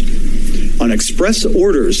internet. On express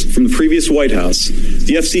orders from the previous White House,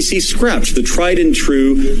 the FCC scrapped the tried and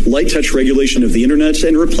true light touch regulation of the internet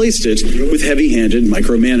and replaced it with heavy-handed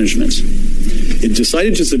micromanagement. It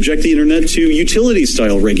decided to subject the internet to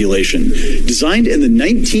utility-style regulation, designed in the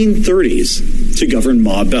 1930s to govern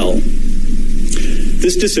Ma Bell.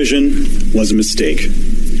 This decision was a mistake.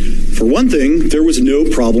 For one thing, there was no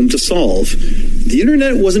problem to solve. The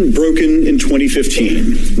internet wasn't broken in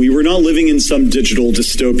 2015. We were not living in some digital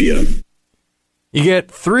dystopia. You get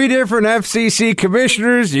 3 different FCC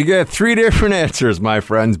commissioners. You get 3 different answers, my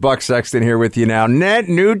friends. Buck Sexton here with you now. Net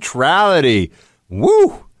neutrality.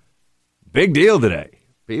 Woo! Big deal today.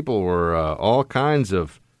 People were all kinds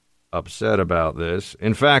of upset about this.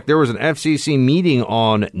 In fact, there was an FCC meeting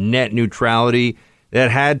on net neutrality that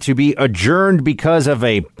had to be adjourned because of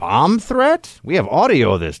a bomb threat. We have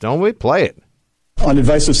audio of this, don't we? Play it. On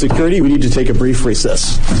advice of security, we need to take a brief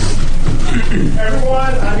recess.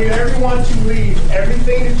 I need everyone to leave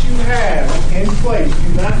everything that you have in place.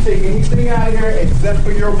 Do not take anything out of here except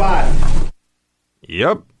for your body.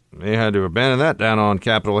 Yep. They had to abandon that down on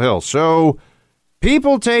Capitol Hill. So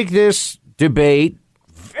people take this debate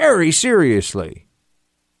very seriously.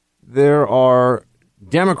 There are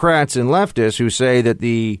Democrats and leftists who say that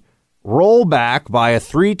the rollback by a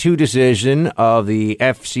 3-2 decision of the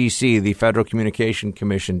FCC, the Federal Communication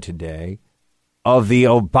Commission today, of the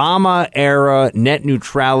Obama-era net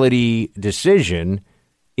neutrality decision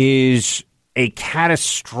is a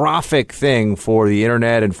catastrophic thing for the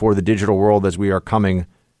internet and for the digital world as we are coming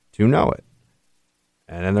to know it.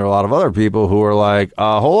 And then there are a lot of other people who are like,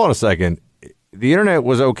 hold on a second. The internet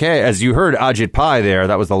was okay. As you heard Ajit Pai there,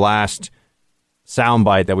 that was the last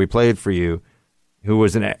soundbite that we played for you,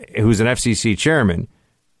 who's an FCC chairman.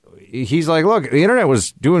 He's like, look, the internet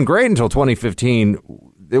was doing great until 2015.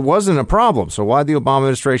 It wasn't a problem. So why did the Obama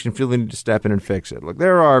administration feel the need to step in and fix it? Look,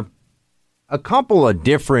 there are a couple of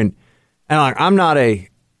different, and I'm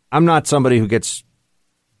not somebody who gets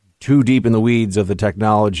too deep in the weeds of the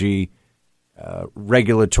technology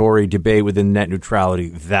regulatory debate within net neutrality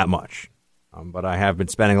that much. But I have been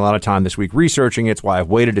spending a lot of time this week researching it. It's why I've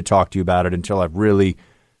waited to talk to you about it until I've really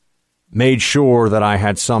made sure that I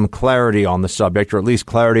had some clarity on the subject, or at least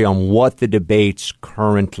clarity on what the debates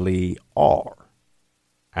currently are.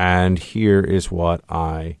 And here is what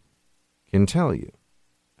I can tell you.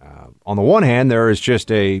 On the one hand, there is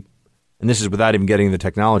just and this is without even getting the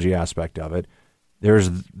technology aspect of it, there's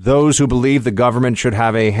those who believe the government should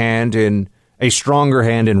have a stronger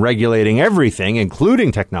hand in regulating everything,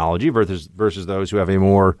 including technology, versus those who have a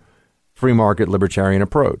more free market libertarian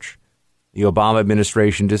approach. The Obama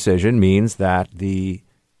administration decision means that the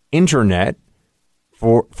internet,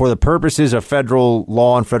 for the purposes of federal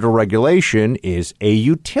law and federal regulation, is a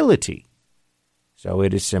utility. So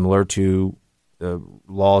it is similar to the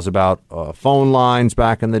laws about phone lines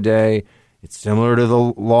back in the day. It's similar to the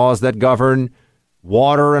laws that govern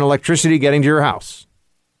water and electricity getting to your house.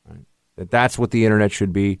 Right? That's what the internet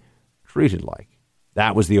should be treated like.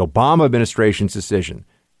 That was the Obama administration's decision.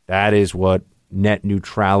 That is what net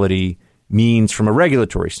neutrality means from a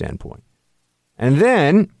regulatory standpoint. And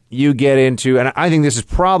then you get into, and I think this is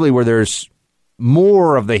probably where there's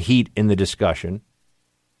more of the heat in the discussion.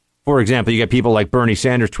 For example, you get people like Bernie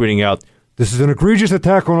Sanders tweeting out, "This is an egregious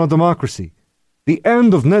attack on our democracy. The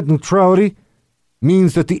end of net neutrality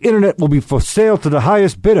means that the internet will be for sale to the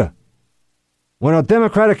highest bidder. When our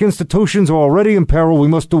democratic institutions are already in peril, we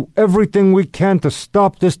must do everything we can to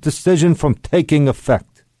stop this decision from taking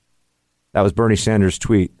effect." That was Bernie Sanders'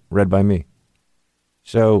 tweet, read by me.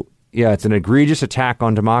 So, yeah, it's an egregious attack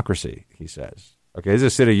on democracy, he says. Okay, this is a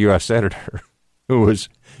sitting U.S. senator who was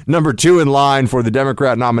number 2 in line for the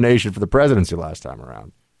Democrat nomination for the presidency last time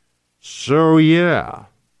around. So, yeah,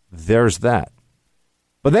 there's that.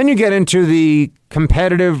 But then you get into the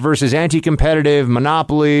competitive versus anti-competitive,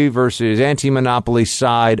 monopoly versus anti-monopoly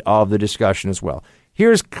side of the discussion as well.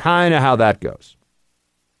 Here's kind of how that goes.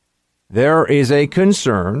 There is a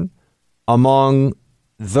concern among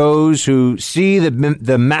those who see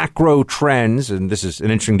the macro trends, and this is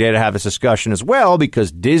an interesting day to have this discussion as well,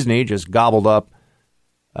 because Disney just gobbled up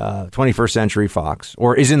 21st Century Fox,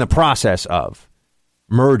 or is in the process of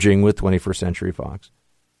merging with 21st Century Fox.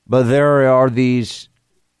 But there are these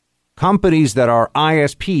companies that are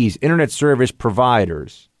ISPs, internet service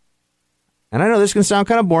providers. And I know this can sound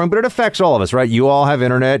kind of boring, but it affects all of us, right? You all have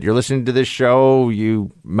internet. You're listening to this show.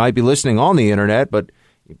 You might be listening on the internet, but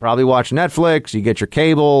you probably watch Netflix. You get your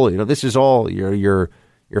cable. You know, this is all your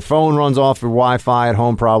phone runs off your Wi-Fi at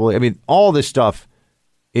home, probably. I mean, all this stuff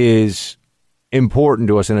is important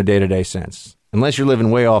to us in a day-to-day sense, unless you're living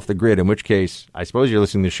way off the grid, in which case, I suppose you're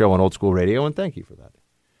listening to the show on old school radio, and thank you for that.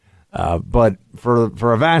 But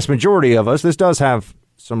for a vast majority of us, this does have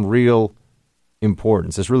some real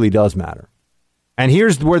importance. This really does matter. And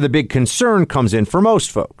here's where the big concern comes in for most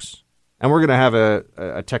folks. And we're going to have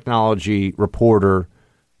a technology reporter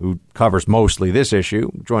who covers mostly this issue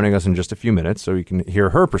joining us in just a few minutes so you can hear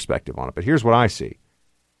her perspective on it. But here's what I see.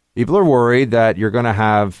 People are worried that you're going to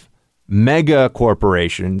have mega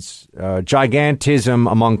corporations,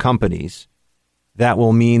 gigantism among companies, that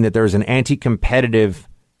will mean that there's an anti-competitive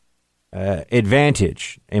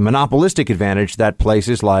advantage, a monopolistic advantage that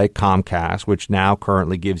places like Comcast, which now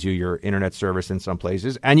currently gives you your internet service in some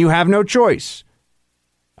places, and you have no choice,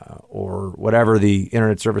 or whatever the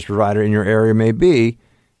internet service provider in your area may be,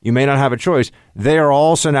 you may not have a choice. They are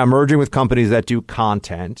also now merging with companies that do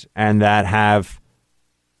content and that have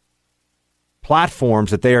platforms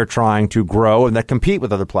that they are trying to grow and that compete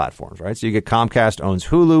with other platforms, right? So you get Comcast owns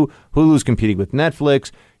Hulu. Hulu's competing with Netflix.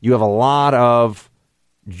 You have a lot of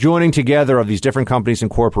joining together of these different companies and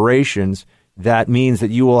corporations. That means that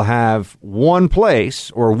you will have one place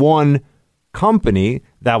or one company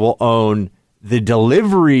that will own the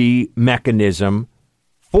delivery mechanism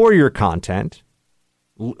for your content,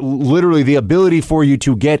 literally the ability for you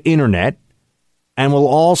to get internet, and will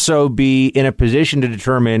also be in a position to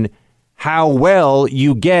determine how well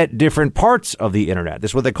you get different parts of the internet.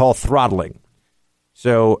 This is what they call throttling.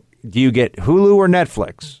 So do you get Hulu or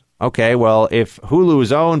Netflix? Okay, well, if Hulu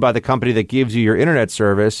is owned by the company that gives you your internet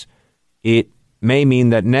service, it may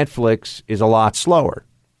mean that Netflix is a lot slower.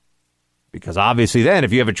 Because obviously then,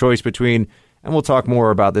 if you have a choice between, and we'll talk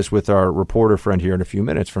more about this with our reporter friend here in a few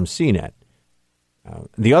minutes from CNET.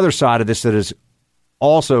 The other side of this that is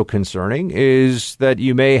also concerning is that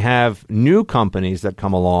you may have new companies that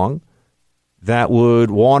come along that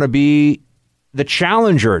would want to be the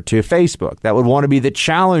challenger to Facebook, that would want to be the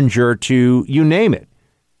challenger to you name it.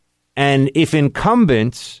 And if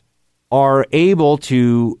incumbents are able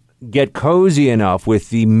to get cozy enough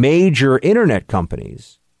with the major internet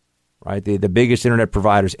companies, right, the biggest internet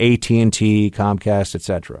providers, AT&T, Comcast,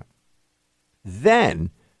 etc.,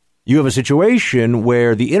 then you have a situation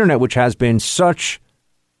where the internet, which has been such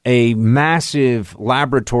a massive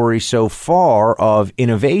laboratory so far of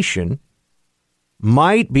innovation,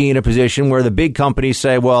 might be in a position where the big companies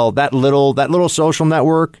say, well, that little social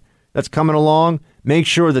network that's coming along, make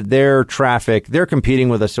sure that their traffic, they're competing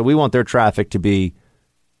with us, so we want their traffic to be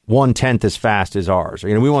 1/10 as fast as ours.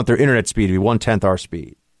 Or, we want their internet speed to be 1/10 our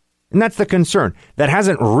speed. And that's the concern. That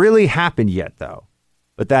hasn't really happened yet, though.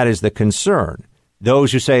 But that is the concern.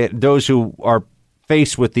 Those who are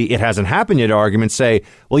faced with the "it hasn't happened yet" argument say,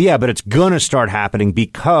 well, yeah, but it's going to start happening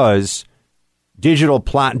because digital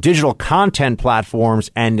content platforms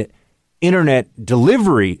and internet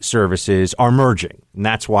delivery services are merging. And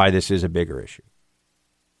that's why this is a bigger issue.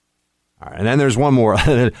 All right, and then there's one more. And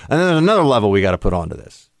then there's another level we got to put onto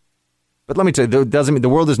this. But let me tell you, doesn't mean the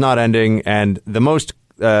world is not ending. And the most,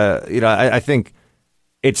 I think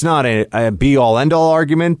it's not a be-all, end-all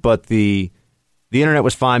argument, but the internet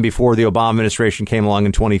was fine before the Obama administration came along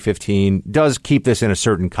in 2015. Does keep this in a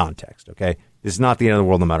certain context, okay? This is not the end of the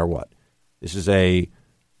world no matter what. This is a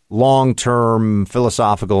long-term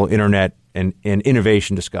philosophical internet and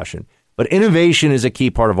innovation discussion. But innovation is a key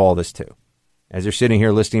part of all this, too. As you're sitting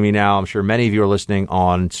here listening to me now, I'm sure many of you are listening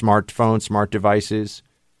on smartphones, smart devices,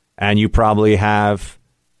 and you probably have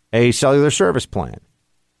a cellular service plan.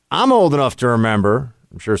 I'm old enough to remember,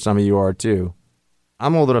 I'm sure some of you are too,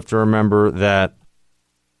 I'm old enough to remember that,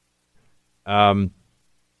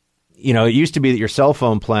 it used to be that your cell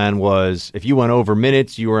phone plan was, if you went over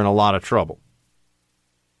minutes, you were in a lot of trouble.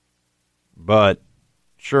 But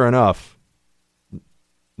sure enough,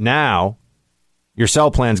 now your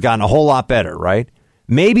cell plan's gotten a whole lot better, right?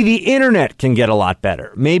 Maybe the internet can get a lot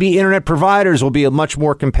better. Maybe internet providers will be much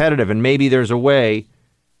more competitive, and maybe there's a way,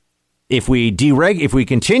 if we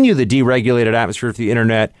continue the deregulated atmosphere of the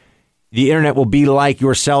internet will be like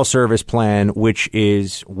your cell service plan, which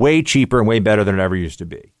is way cheaper and way better than it ever used to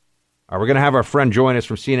be. All right, we're going to have our friend join us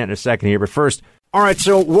from CNET in a second here, but first, all right,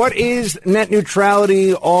 so what is net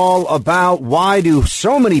neutrality all about? Why do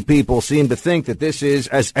so many people seem to think that this is,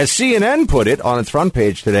 as CNN put it on its front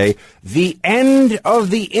page today, the end of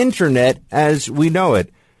the internet as we know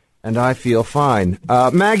it? And I feel fine.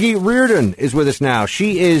 Maggie Reardon is with us now.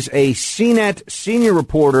 She is a CNET senior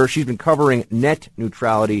reporter. She's been covering net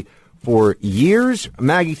neutrality for years.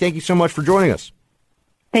 Maggie, thank you so much for joining us.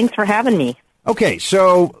 Thanks for having me. Okay,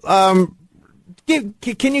 so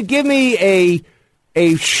can you give me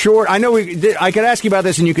a short, I could ask you about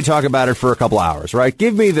this and you could talk about it for a couple hours, right?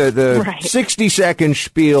 Give me the 60-second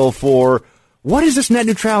spiel for what is this net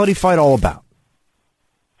neutrality fight all about?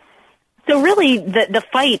 So really, the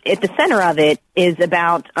fight at the center of it is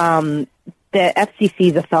about the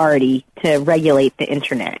FCC's authority to regulate the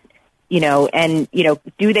internet.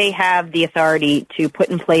 Do they have the authority to put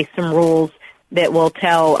in place some rules that will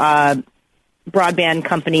tell broadband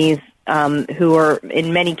companies who are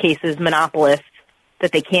in many cases monopolists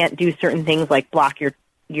that they can't do certain things like block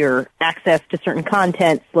your access to certain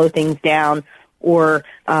content, slow things down, or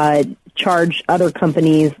charge other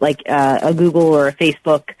companies like a Google or a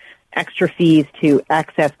Facebook extra fees to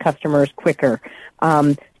access customers quicker.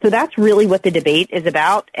 So that's really what the debate is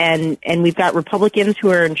about, and we've got Republicans who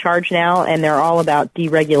are in charge now, and they're all about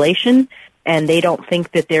deregulation, and they don't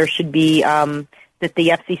think that there should be that the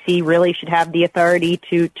FCC really should have the authority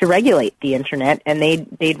to regulate the internet, and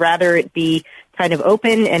they'd rather it be kind of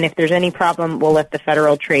open, and if there's any problem, we'll let the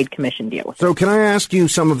Federal Trade Commission deal with it. So can I ask you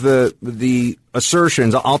some of the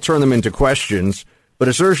assertions? I'll turn them into questions, but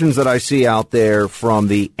assertions that I see out there from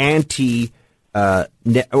the I'm trying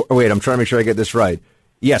to make sure I get this right.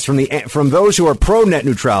 Yes, from those who are pro net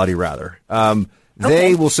neutrality, rather,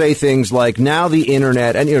 they will say things like, now the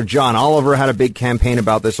internet, and John Oliver had a big campaign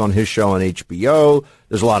about this on his show on HBO.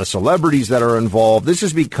 There's a lot of celebrities that are involved. This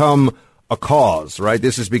has become a cause, right?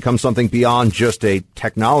 This has become something beyond just a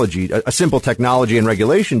technology, a simple technology and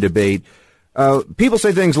regulation debate. People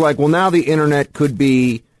say things like, well, now the internet could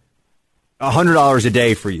be $100 a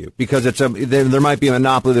day for you because there might be a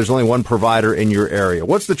monopoly. There's only one provider in your area.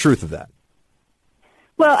 What's the truth of that?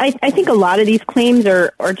 Well, I think a lot of these claims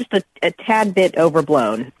are just a tad bit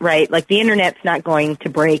overblown, right? Like the internet's not going to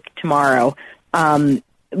break tomorrow.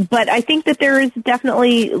 But I think that there is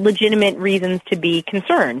definitely legitimate reasons to be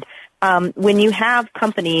concerned. When you have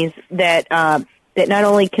companies that not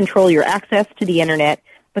only control your access to the internet,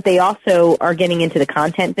 but they also are getting into the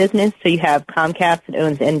content business. So you have Comcast that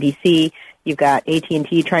owns NBC. You've got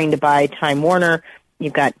AT&T trying to buy Time Warner.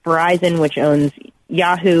 You've got Verizon, which owns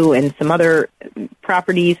Yahoo and some other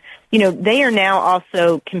properties. They are now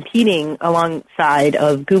also competing alongside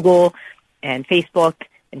of Google and Facebook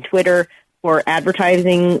and Twitter for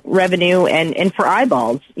advertising revenue and for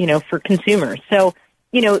eyeballs, for consumers. So,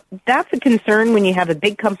 that's a concern when you have a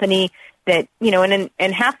big company that,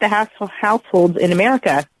 and half the households in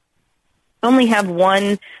America only have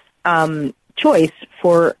one choice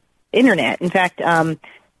for internet. In fact,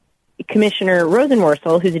 Commissioner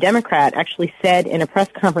Rosenworcel, who's a Democrat, actually said in a press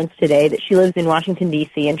conference today that she lives in Washington,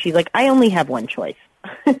 D.C., and she's like, I only have one choice.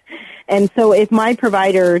 And so if my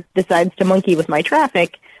provider decides to monkey with my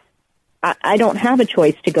traffic, I don't have a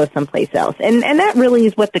choice to go someplace else. And that really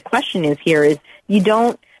is what the question is here is we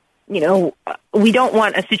don't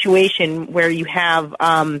want a situation where you have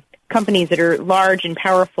companies that are large and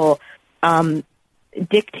powerful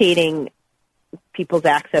dictating people's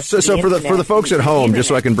access to the internet. For the folks at home, just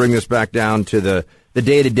so I can bring this back down to the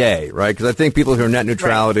day-to-day, right? Because I think people hear net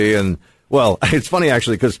neutrality and, well, it's funny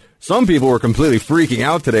actually because some people were completely freaking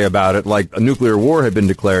out today about it, like a nuclear war had been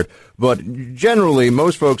declared. But generally,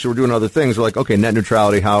 most folks who are doing other things are like, okay, net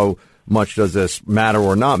neutrality, how much does this matter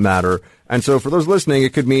or not matter? And so for those listening,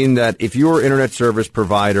 it could mean that if your internet service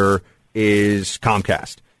provider is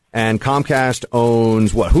Comcast, and Comcast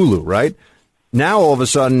owns, Hulu, right? Now, all of a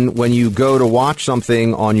sudden, when you go to watch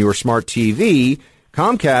something on your smart TV,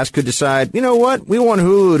 Comcast could decide, you know what, we want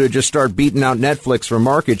Hulu to just start beating out Netflix for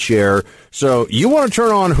market share. So you want to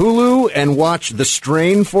turn on Hulu and watch The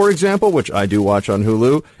Strain, for example, which I do watch on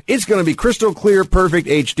Hulu. It's going to be crystal clear, perfect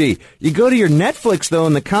HD. You go to your Netflix, though,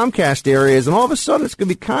 in the Comcast areas, and all of a sudden it's going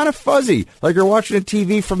to be kind of fuzzy, like you're watching a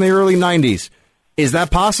TV from the early 90s. Is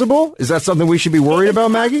that possible? Is that something we should be worried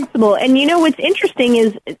about, Maggie? Possible. And what's interesting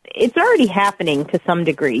is it's already happening to some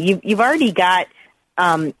degree. You've already got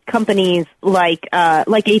companies like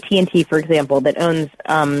AT&T, for example, that owns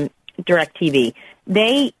DirecTV.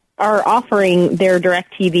 They are offering their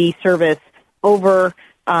DirecTV service over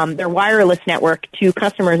their wireless network to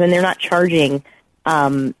customers, and they're not charging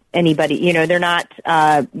anybody. They're not.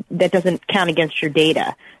 That doesn't count against your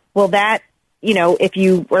data. Well, that if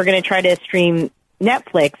you are going to try to stream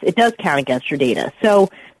Netflix, it does count against your data. So,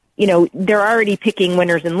 they're already picking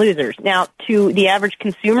winners and losers. Now, to the average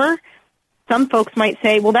consumer, some folks might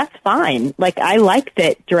say, well, that's fine. Like, I like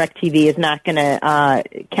that DirecTV is not going to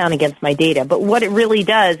count against my data. But what it really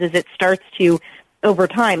does is it starts to, over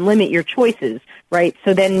time, limit your choices, right?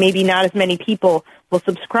 So then maybe not as many people will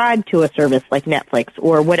subscribe to a service like Netflix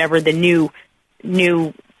or whatever the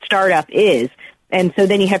new startup is. And so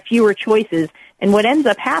then you have fewer choices. And what ends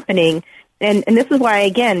up happening, and this is why,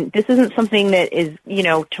 again, this isn't something that is,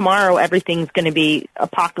 tomorrow everything's going to be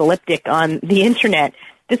apocalyptic on the internet.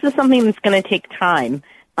 This is something that's going to take time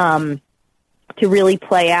to really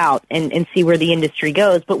play out and see where the industry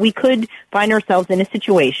goes. But we could find ourselves in a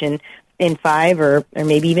situation in 5 or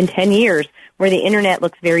maybe even 10 years where the internet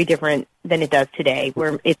looks very different than it does today,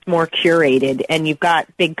 where it's more curated and you've got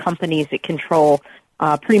big companies that control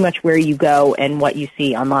pretty much where you go and what you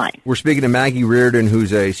see online. We're speaking to Maggie Reardon,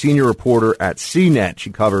 who's a senior reporter at CNET. She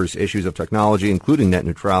covers issues of technology, including net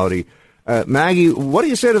neutrality. Maggie, what do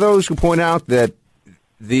you say to those who point out that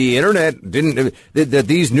the internet that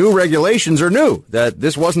these new regulations are new, that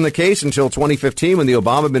this wasn't the case until 2015 when the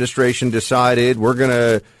Obama administration decided we're going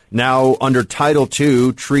to now, under Title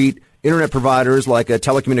II, treat internet providers like a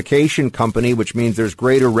telecommunication company, which means there's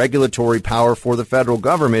greater regulatory power for the federal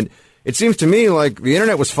government. It seems to me like the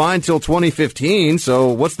internet was fine till 2015, so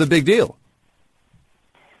what's the big deal?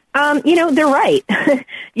 They're right.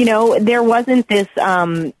 There wasn't this,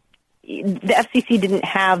 the FCC didn't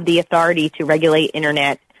have the authority to regulate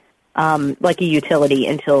internet like a utility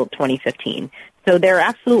until 2015. So they're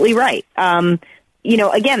absolutely right.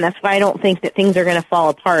 Again, that's why I don't think that things are going to fall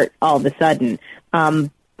apart all of a sudden.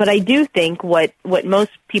 But But I do think what most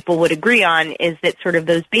people would agree on is that sort of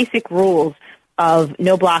those basic rules of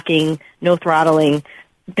no blocking, no throttling,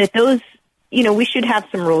 that those, we should have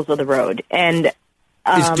some rules of the road. And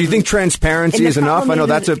do you think transparency is enough? I know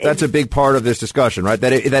that's a big part of this discussion, right?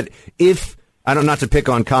 That if I don't, not to pick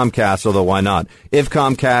on Comcast, although why not? If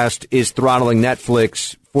Comcast is throttling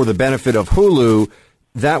Netflix for the benefit of Hulu,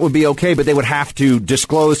 that would be okay, but they would have to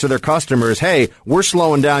disclose to their customers, hey, we're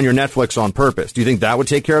slowing down your Netflix on purpose. Do you think that would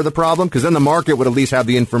take care of the problem? Because then the market would at least have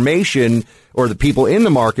the information, or the people in the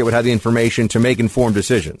market would have the information to make informed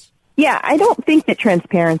decisions. Yeah, I don't think that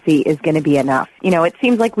transparency is going to be enough. It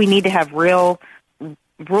seems like we need to have real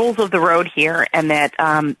rules of the road here, and that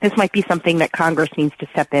this might be something that Congress needs to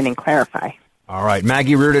step in and clarify. All right.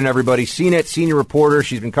 Maggie Reardon, everybody. CNET senior reporter.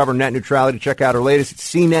 She's been covering net neutrality. Check out her latest at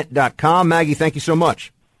cnet.com. Maggie, thank you so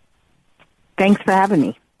much. Thanks for having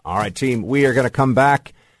me. All right, team. We are going to come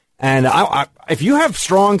back. And if you have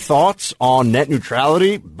strong thoughts on net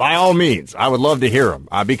neutrality, by all means, I would love to hear them.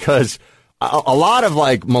 Because a lot of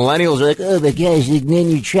millennials are like, oh my gosh, net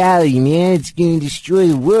neutrality, man, it's going to destroy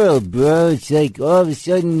the world, bro. It's like all of a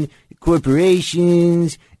sudden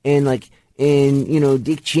corporations and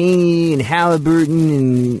Dick Cheney and Halliburton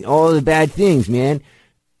and all the bad things, man.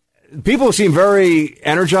 People seem very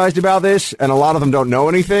energized about this, and a lot of them don't know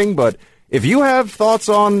anything. But if you have thoughts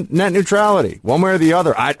on net neutrality, one way or the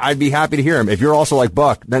other, I'd be happy to hear them. If you're also like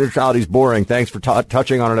Buck, net neutrality is boring. Thanks for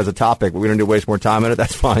touching on it as a topic, but we don't need to waste more time on it.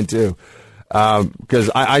 That's fine too. Because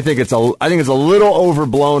I think it's a little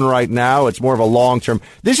overblown right now. It's more of a long term.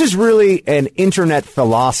 This is really an internet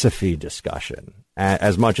philosophy discussion,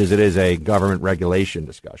 as much as it is a government regulation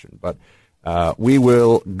discussion. But we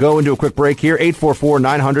will go into a quick break here.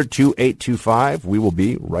 844-900-2825. We will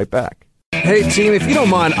be right back. Hey, team, if you don't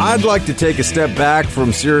mind, I'd like to take a step back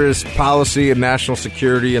from serious policy and national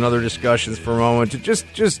security and other discussions for a moment to just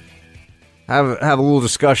have a little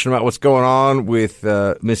discussion about what's going on with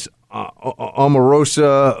Miss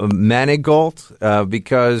Omarosa Manigault,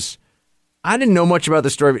 because I didn't know much about the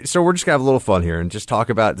story, so we're just going to have a little fun here and just talk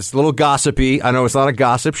about this little gossipy. I know it's not a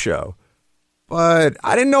gossip show, but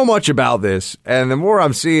I didn't know much about this, and the more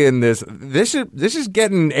I'm seeing this is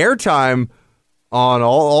getting airtime on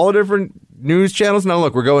all different news channels. Now,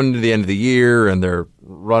 look, we're going to the end of the year, and they're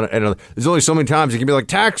running. And there's only so many times you can be like,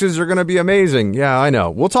 taxes are going to be amazing. Yeah, I know.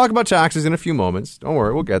 We'll talk about taxes in a few moments. Don't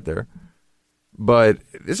worry, we'll get there. But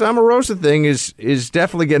this Omarosa thing is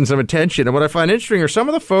definitely getting some attention, and what I find interesting are some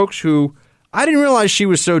of the folks who I didn't realize she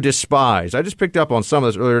was so despised. I just picked up on some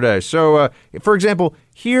of this earlier today. So, for example,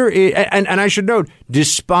 here and I should note,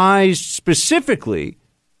 despised specifically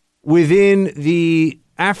within the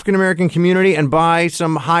African-American community and by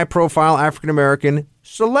some high-profile African-American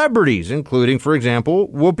celebrities, including, for example,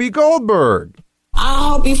 Whoopi Goldberg. I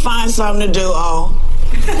hope you find something to do,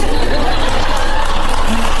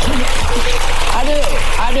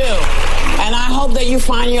 I do. And I hope that you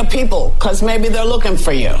find your people, because maybe they're looking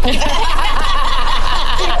for you. Because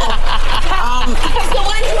the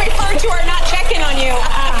ones you refer to are not checking on you.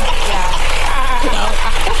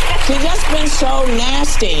 She's just been so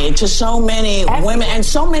nasty to so many women, and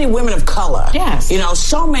so many women of color. Yes.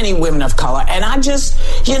 So many women of color. And I just,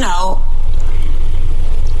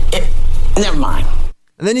 never mind.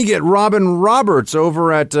 And then you get Robin Roberts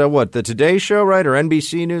over at, the Today Show, right? Or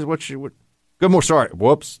NBC News? Good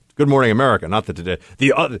Morning America, not the Today.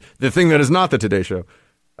 The thing that is not the Today Show.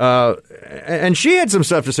 And she had some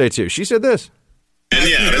stuff to say, too. She said this. And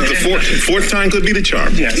the fourth time could be the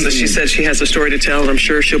charm. Yeah, so she said she has a story to tell, and I'm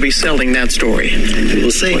sure she'll be selling that story.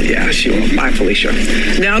 We'll see. Well, yeah, she will. Bye, Felicia.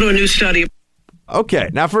 Now to a new study. Okay,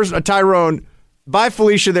 now first, Tyrone, bye,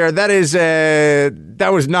 Felicia there. That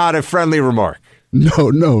was not a friendly remark.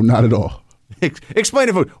 No, not at all. Explain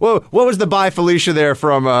it. What was the bye, Felicia there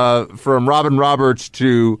from Robin Roberts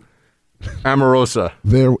to Omarosa?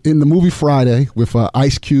 There in the movie Friday with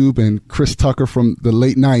Ice Cube and Chris Tucker from the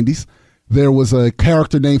late 90s, there was a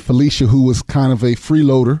character named Felicia who was kind of a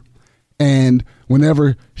freeloader, and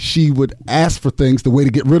whenever she would ask for things, the way to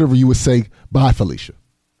get rid of her, you would say, bye, Felicia.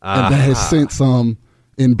 And that has since, in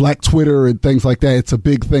Black Twitter and things like that, it's a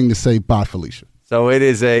big thing to say, bye, Felicia. So it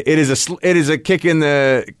is a kick in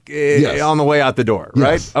the yes. on the way out the door,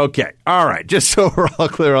 right? Yes. Okay, all right. Just so we're all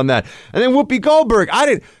clear on that. And then Whoopi Goldberg, I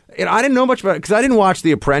didn't know much about it because I didn't watch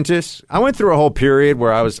The Apprentice. I went through a whole period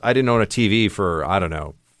where I didn't own a TV for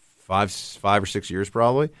 5 or 6 years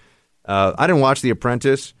probably. I didn't watch The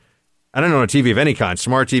Apprentice. I didn't own a TV of any kind,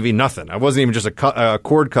 smart TV, nothing. I wasn't even just a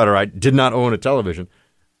cord cutter. I did not own a television,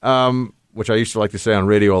 which I used to like to say on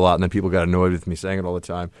radio a lot, and then people got annoyed with me saying it all the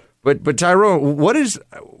time. But Tyrone, what is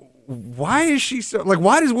why is she so, like,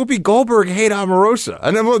 why does Whoopi Goldberg hate Omarosa?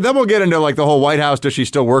 And then we'll get into, like, the whole White House, does she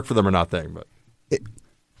still work for them or not thing. But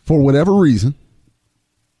for whatever reason,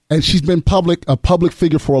 and she's been a public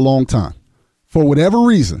figure for a long time, for whatever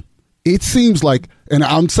reason, it seems like, and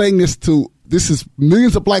I'm saying this is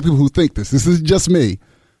millions of black people who think this isn't just me,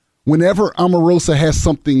 whenever Omarosa has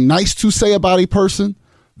something nice to say about a person,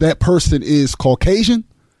 that person is Caucasian.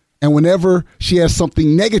 And whenever she has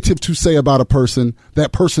something negative to say about a person,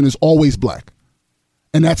 that person is always black.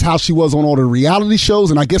 And that's how she was on all the reality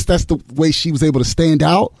shows. And I guess that's the way she was able to stand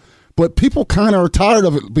out. But people kind of are tired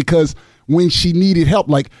of it because when she needed help,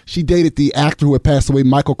 like she dated the actor who had passed away,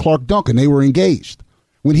 Michael Clark Duncan. They were engaged.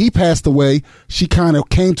 When he passed away, she kind of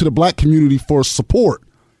came to the black community for support.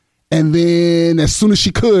 And then as soon as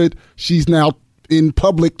she could, she's now in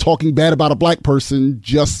public talking bad about a black person.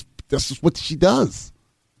 That's just what she does.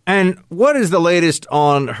 And what is the latest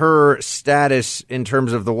on her status in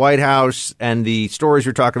terms of the White House and the stories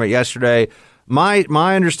you're talking about yesterday? My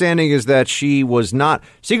understanding is that she was not.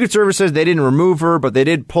 Secret Service says they didn't remove her, but they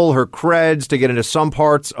did pull her creds to get into some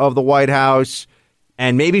parts of the White House.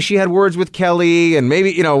 And maybe she had words with Kelly, and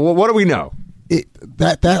maybe, what do we know?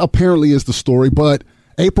 That apparently is the story. But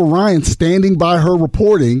April Ryan standing by her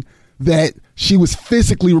reporting that she was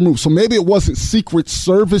physically removed. So maybe it wasn't Secret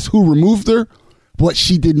Service who removed her, but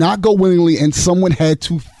she did not go willingly, and someone had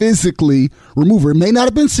to physically remove her. It may not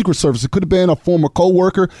have been Secret Service. It could have been a former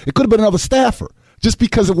coworker. It could have been another staffer. Just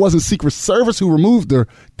because it wasn't Secret Service who removed her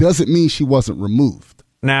doesn't mean she wasn't removed.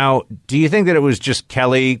 Now, do you think that it was just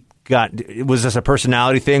Kelly was this a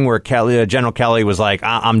personality thing where General Kelly was like,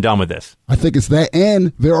 I'm done with this? I think it's that.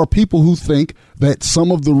 And there are people who think that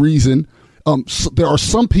some of the reason, there are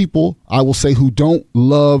some people, I will say, who don't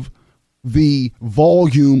love the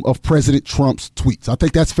volume of President Trump's tweets. I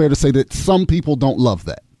think that's fair to say that some people don't love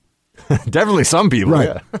that. Definitely some people,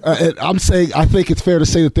 right? Yeah. I'm saying I think it's fair to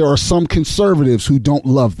say that there are some conservatives who don't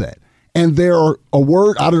love that. And there are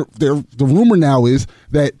the rumor now is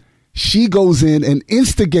that she goes in and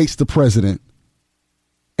instigates the president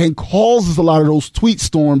and causes a lot of those tweet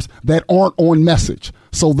storms that aren't on message.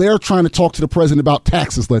 So they're trying to talk to the president about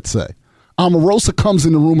taxes, let's say. Omarosa comes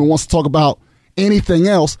in the room and wants to talk about anything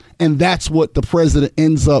else, and that's what the president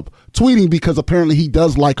ends up tweeting because apparently he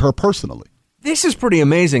does like her personally. This is pretty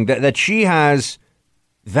amazing that she has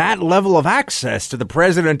that level of access to the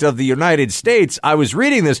president of the United States. I was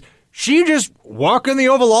reading this. She just walk in the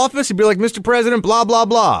Oval Office and be like, Mr. President, blah, blah,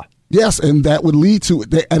 blah. Yes, and that would lead to,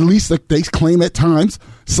 at least they claim at times,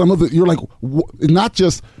 some of the, you're like, not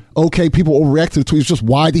just, okay, people overreact to the tweets, just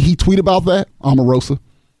why did he tweet about that? Omarosa.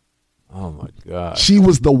 Oh, my God. She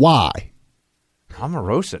was the why.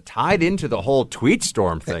 Omarosa tied into the whole tweet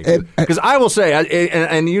storm thing. Because I will say,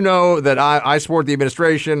 and you know that I support the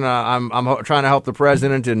administration. I'm trying to help the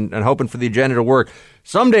president and hoping for the agenda to work.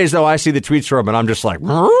 Some days, though, I see the tweet storm and I'm just like,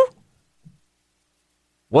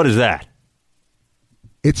 what is that?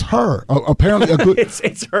 It's her. Apparently,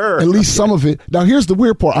 it's her. At least some of it. Now, here's the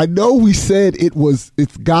weird part. I know we said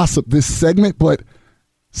it's gossip, this segment, but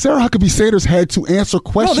Sarah Huckabee Sanders had to answer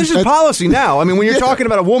questions. No, this is policy now. I mean, when you're talking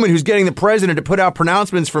about a woman who's getting the president to put out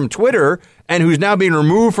pronouncements from Twitter and who's now being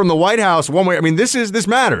removed from the White House one way, I mean, this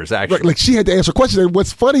matters, actually. Right, like she had to answer questions. And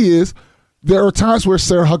what's funny is there are times where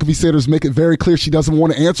Sarah Huckabee Sanders make it very clear she doesn't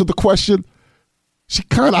want to answer the question. She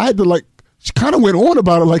kind of went on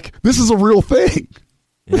about it like, this is a real thing.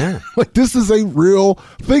 Yeah. Like, this is a real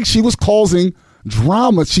thing. She was causing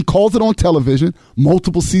drama. She calls it on television,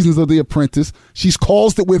 multiple seasons of The Apprentice. She's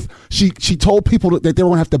caused it with, she told people that they were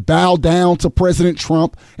going to have to bow down to President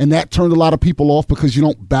Trump, and that turned a lot of people off because you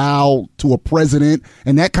don't bow to a president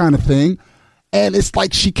and that kind of thing. And it's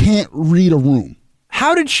like she can't read a room.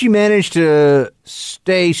 How did she manage to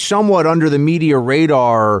stay somewhat under the media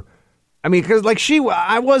radar? I mean, because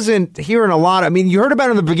I wasn't hearing a lot. I mean, you heard about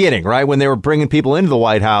it in the beginning, right, when they were bringing people into the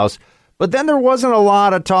White House. But then there wasn't a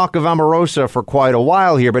lot of talk of Omarosa for quite a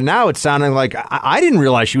while here. But now it's sounding like I didn't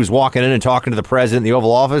realize she was walking in and talking to the president in the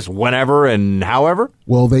Oval Office whenever and however.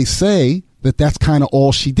 Well, they say that that's kind of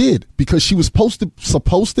all she did because she was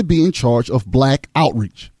supposed to be in charge of black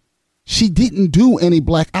outreach. She didn't do any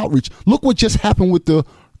black outreach. Look what just happened with the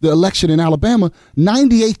election in Alabama,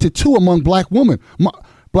 98-2 among black women.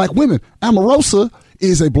 Omarosa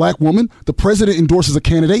is a black woman. The president endorses a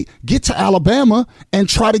candidate. Get to Alabama and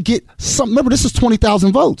try to get some. Remember, this is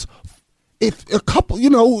 20,000 votes. If a couple,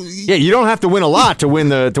 yeah, you don't have to win a lot to win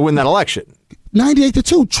that election.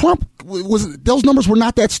 98-2. Trump those numbers were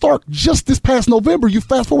not that stark. Just this past November, you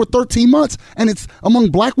fast forward 13 months, and it's among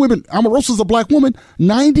black women. Omarosa's a black woman.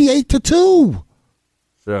 98-2.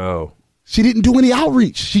 So she didn't do any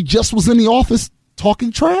outreach. She just was in the office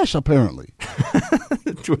talking trash, apparently.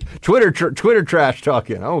 Twitter trash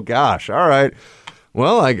talking. Oh gosh. All right.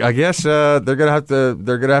 Well, I guess they're gonna have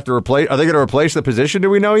to replace. Are they going to replace the position? Do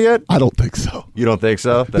we know yet? I don't think so. You don't think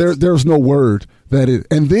so? There's no word that it.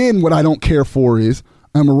 And then what I don't care for is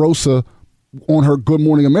Omarosa on her Good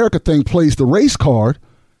Morning America thing plays the race card.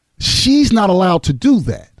 She's not allowed to do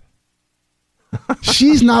that.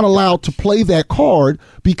 She's not allowed to play that card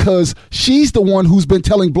because she's the one who's been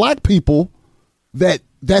telling black people that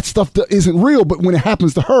stuff isn't real, but when it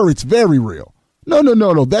happens to her, it's very real.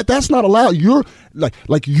 No. That's not allowed. You're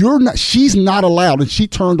not. She's not allowed, and she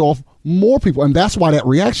turned off more people, and that's why that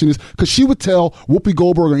reaction is because she would tell Whoopi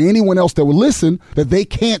Goldberg or anyone else that would listen that they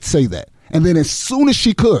can't say that, and then as soon as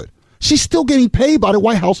she could, she's still getting paid by the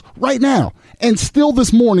White House right now, and still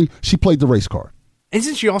this morning she played the race card.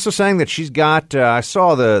 Isn't she also saying that she's got? I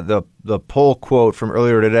saw the poll quote from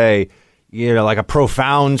earlier today. Like a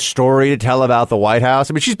profound story to tell about the White House.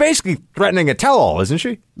 I mean, she's basically threatening a tell-all, isn't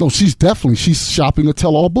she? No, she's shopping a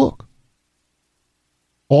tell-all book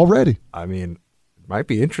already. I mean, it might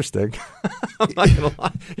be interesting. I'm not gonna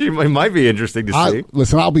lie. It might be interesting to see.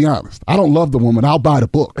 Listen, I'll be honest. I don't love the woman. I'll buy the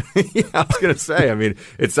book. Yeah, I was going to say. I mean,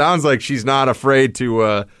 it sounds like she's not afraid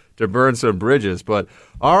to burn some bridges. But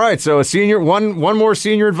all right, so one more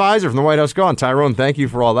senior advisor from the White House gone. Tyrone, thank you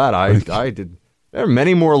for all that. I did. There are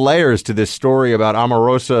many more layers to this story about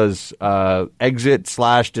Omarosa's exit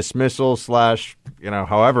 / dismissal /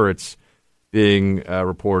 however it's being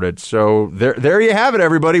reported. So there you have it,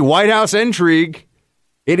 everybody. White House intrigue.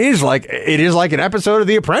 It is like an episode of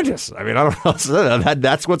The Apprentice. I mean, I don't know.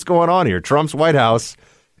 That's what's going on here. Trump's White House,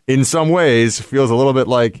 in some ways, feels a little bit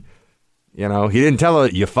like, he didn't tell her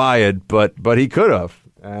you fired, but he could have.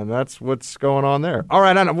 And that's what's going on there. All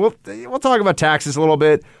right, Anna, we'll talk about taxes a little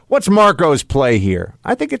bit. What's Marco's play here?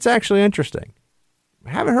 I think it's actually interesting.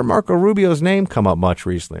 I haven't heard Marco Rubio's name come up much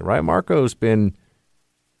recently, right? Marco's been,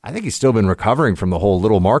 I think he's still been recovering from the whole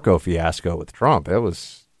little Marco fiasco with Trump.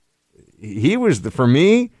 He was for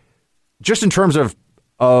me, just in terms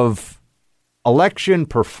of election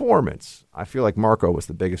performance, I feel like Marco was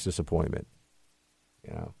the biggest disappointment.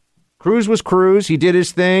 Cruz was Cruz. He did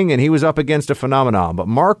his thing, and he was up against a phenomenon. But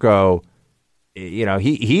Marco,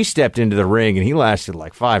 he stepped into the ring, and he lasted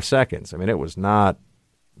like 5 seconds. I mean, it was not,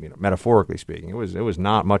 metaphorically speaking, it was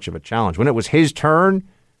not much of a challenge. When it was his turn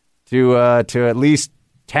to at least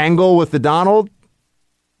tangle with the Donald,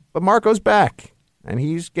 but Marco's back, and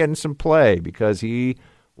he's getting some play because he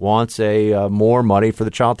wants more money for the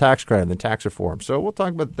child tax credit and the tax reform. So we'll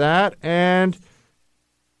talk about that and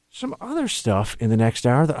some other stuff in the next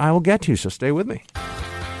hour that I will get to, so stay with me.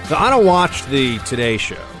 So I don't watch the Today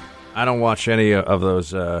Show. I don't watch any of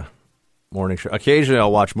those morning shows. Occasionally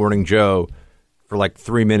I'll watch Morning Joe for like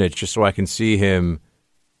 3 minutes just so I can see him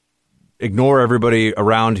ignore everybody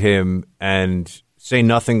around him and say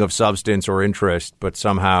nothing of substance or interest, but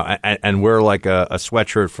somehow and wear like a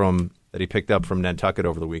sweatshirt that he picked up from Nantucket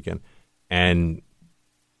over the weekend, and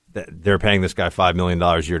they're paying this guy $5 million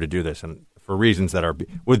a year to do this, and for reasons that are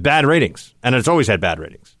with bad ratings, and it's always had bad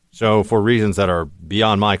ratings. So for reasons that are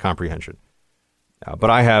beyond my comprehension. But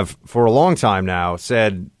I have for a long time now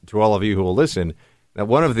said to all of you who will listen that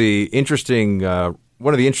one of the interesting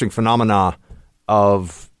phenomena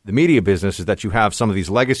of the media business is that you have some of these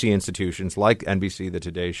legacy institutions like NBC, the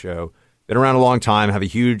Today Show, been around a long time,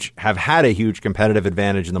 have had a huge competitive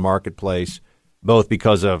advantage in the marketplace, both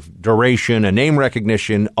because of duration and name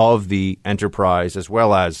recognition of the enterprise, as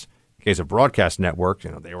well as in case of broadcast networks,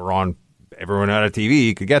 they were on, everyone had a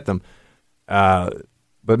TV, could get them.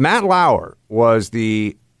 But Matt Lauer was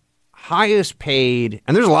the highest paid,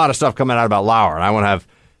 and there's a lot of stuff coming out about Lauer, and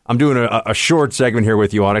I'm doing a short segment here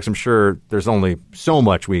with you, Onyx. I'm sure there's only so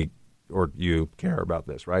much you care about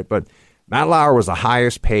this, right? But Matt Lauer was the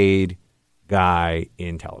highest paid guy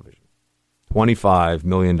in television, $25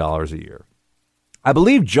 million a year. I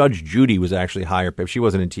believe Judge Judy was actually higher paid. She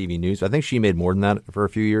wasn't in TV news. I think she made more than that for a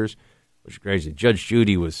few years, which is crazy. Judge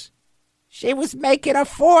Judy was making a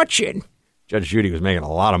fortune. Judge Judy was making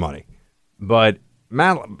a lot of money. But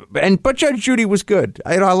Judge Judy was good.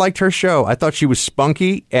 I liked her show. I thought she was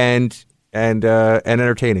spunky and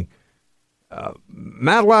entertaining.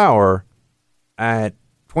 Matt Lauer at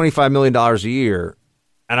 $25 million a year,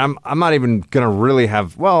 and I'm not even going to really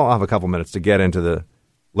I'll have a couple minutes to get into the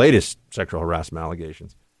latest sexual harassment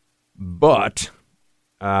allegations. But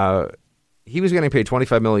he was getting paid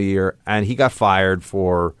 $25 million a year, and he got fired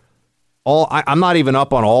for I'm not even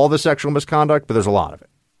up on all the sexual misconduct, but there's a lot of it.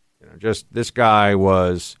 Just this guy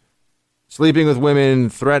was sleeping with women,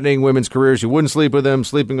 threatening women's careers who wouldn't sleep with him,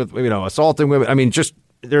 sleeping with, assaulting women. I mean, just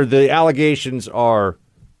the allegations are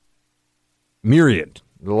Myriad.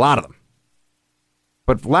 A lot of them.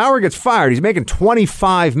 But Lauer gets fired. He's making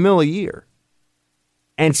 $25 million a year.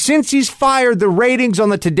 And since he's fired, the ratings on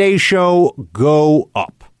the Today Show go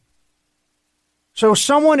up. So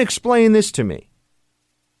someone explain this to me.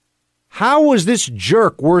 How was this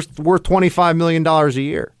jerk worth $25 million a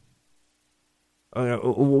year?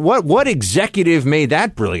 What executive made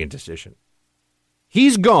that brilliant decision?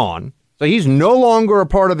 He's gone, so he's no longer a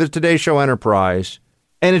part of the Today Show enterprise.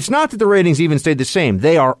 And it's not that the ratings even stayed the same.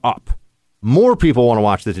 They are up. More people want to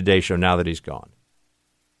watch the Today Show now that he's gone.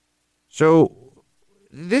 So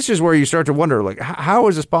this is where you start to wonder, like, how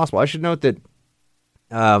is this possible? I should note that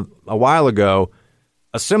a while ago,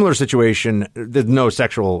 a similar situation, there's no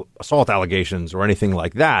sexual assault allegations or anything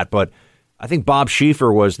like that, but I think Bob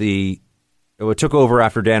Schieffer was took over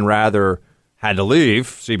after Dan Rather had to leave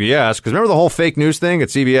CBS, because remember the whole fake news thing at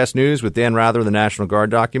CBS News with Dan Rather, the National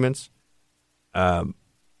Guard documents?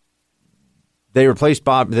 They replaced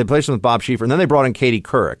him with Bob Schieffer, and then they brought in Katie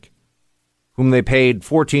Couric, whom they paid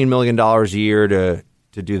 $14 million a year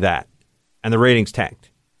to do that, and the ratings tanked.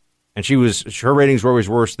 And her ratings were always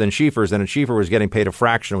worse than Schieffer's, and Schieffer was getting paid a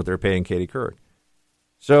fraction of what they were paying Katie Couric.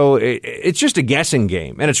 So it's just a guessing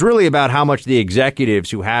game, and it's really about how much the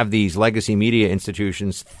executives who have these legacy media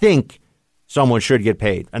institutions think someone should get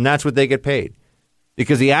paid, and that's what they get paid,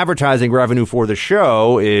 because the advertising revenue for the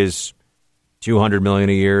show is $200 million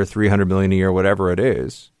a year, $300 million a year, whatever it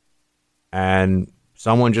is, and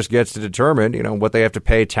someone just gets to determine, what they have to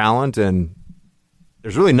pay talent, and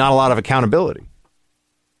there's really not a lot of accountability.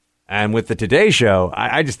 And with the Today Show,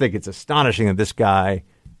 I just think it's astonishing that this guy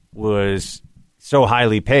was so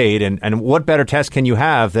highly paid. And what better test can you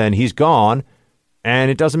have than he's gone and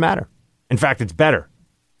it doesn't matter? In fact, it's better.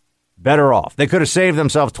 Better off. They could have saved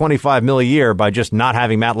themselves $25 million a year by just not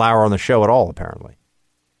having Matt Lauer on the show at all, apparently.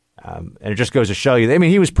 And it just goes to show you,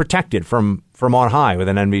 he was protected from on high with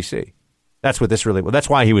an NBC. That's what this really was. That's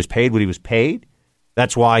why he was paid what he was paid.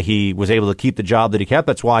 That's why he was able to keep the job that he kept.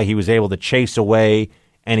 That's why he was able to chase away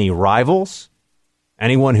any rivals,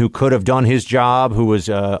 anyone who could have done his job, who was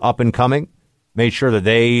up and coming, made sure that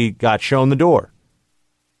they got shown the door.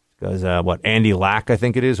 Because Andy Lack, I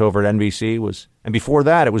think it is, over at NBC was, and before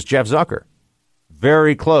that it was Jeff Zucker,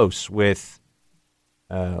 very close with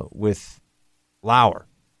Lauer,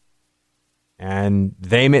 and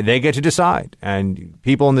they get to decide. And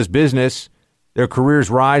people in this business, their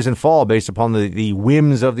careers rise and fall based upon the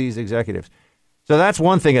whims of these executives. So that's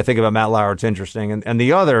one thing I think about Matt Lauer. It's interesting. And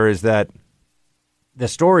the other is that the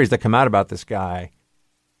stories that come out about this guy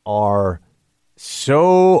are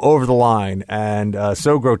so over the line and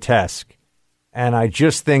so grotesque. And I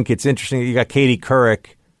just think it's interesting. You got Katie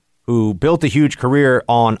Couric, who built a huge career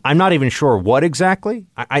on, I'm not even sure what exactly.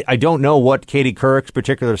 I don't know what Katie Couric's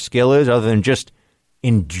particular skill is other than just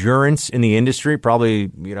endurance in the industry, probably,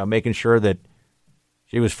 making sure that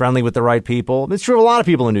she was friendly with the right people. It's true of a lot of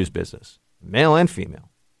people in the news business, male and female.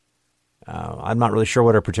 I'm not really sure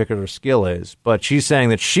what her particular skill is, but she's saying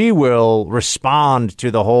that she will respond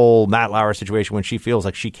to the whole Matt Lauer situation when she feels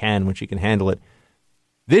like she can, when she can handle it.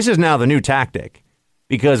 This is now the new tactic,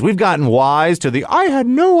 because we've gotten wise to I had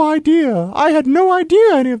no idea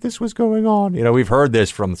any of this was going on. We've heard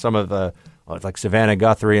this from some of the, like Savannah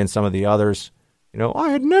Guthrie and some of the others. I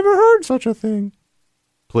had never heard such a thing.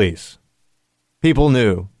 Please. People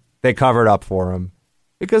knew. They covered up for him.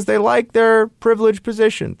 Because they like their privileged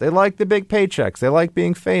position. They like the big paychecks. They like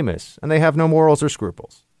being famous. And they have no morals or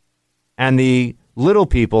scruples. And the little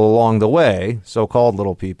people along the way, so-called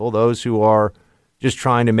little people, those who are just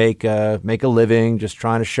trying to make a living, just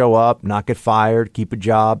trying to show up, not get fired, keep a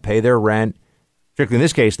job, pay their rent. Particularly in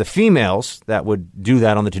this case, the females that would do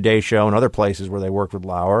that on the Today Show and other places where they worked with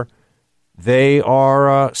Lauer, they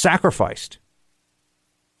are sacrificed.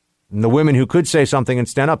 And the women who could say something and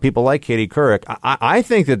stand up, people like Katie Couric, I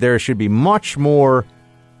think that there should be much more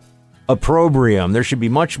opprobrium. There should be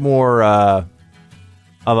much more of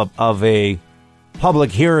a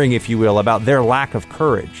public hearing, if you will, about their lack of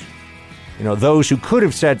courage. Those who could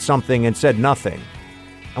have said something and said nothing.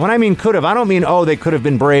 And when I mean could have, I don't mean, they could have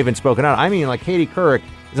been brave and spoken out. I mean, like Katie Couric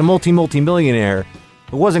is a multi-millionaire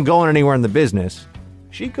who wasn't going anywhere in the business.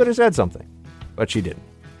 She could have said something, but she didn't.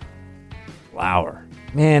 Lauer.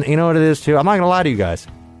 Man, you know what it is, too? I'm not going to lie to you guys.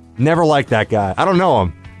 Never liked that guy. I don't know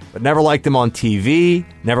him, but never liked him on TV.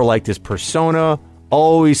 Never liked his persona.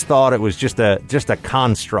 Always thought it was just a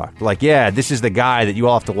construct. Like, yeah, this is the guy that you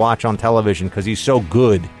all have to watch on television because he's so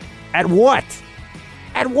good. At what?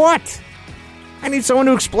 At what? I need someone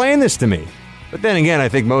to explain this to me. But then again, I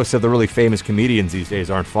think most of the really famous comedians these days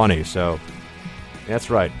aren't funny, so that's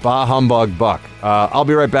right. Bah humbug Buck. I'll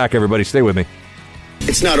be right back, everybody. Stay with me.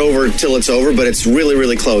 It's not over till it's over, but it's really,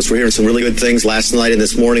 really close. We're hearing some really good things last night and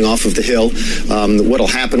this morning off of the Hill. What'll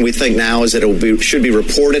happen, we think now, is that it should be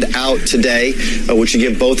reported out today, which would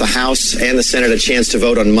give both the House and the Senate a chance to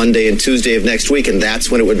vote on Monday and Tuesday of next week, and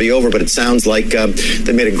that's when it would be over. But it sounds like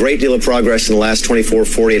they made a great deal of progress in the last 24,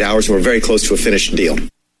 48 hours, and we're very close to a finished deal.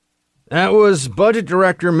 That was Budget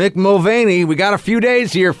Director Mick Mulvaney. We got a few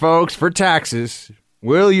days here, folks, for taxes.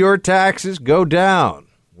 Will your taxes go down?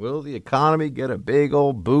 Will the economy get a big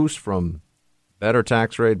old boost from better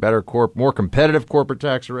tax rate, more competitive corporate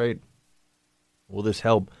tax rate? Will this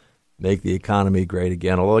help make the economy great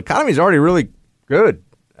again? Although the economy is already really good.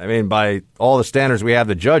 I mean, by all the standards we have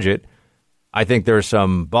to judge it, I think there's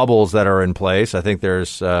some bubbles that are in place. I think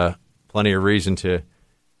there's plenty of reason to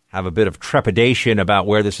have a bit of trepidation about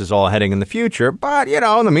where this is all heading in the future. But,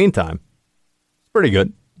 in the meantime, it's pretty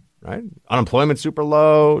good, right? Unemployment's super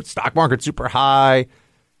low. Stock market's super high.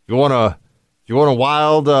 If you want a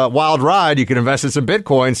wild ride, you can invest in some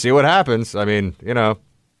Bitcoin, see what happens. I mean,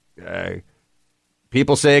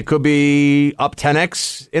 people say it could be up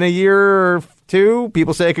 10x in a year or two.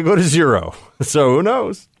 People say it could go to zero. So who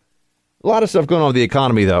knows? A lot of stuff going on with the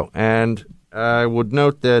economy, though. And I would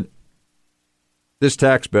note that this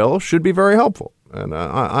tax bill should be very helpful. And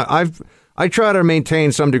I try to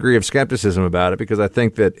maintain some degree of skepticism about it because I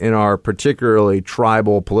think that in our particularly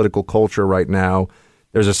tribal political culture right now,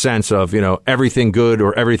 there's a sense of, everything good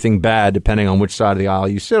or everything bad, depending on which side of the aisle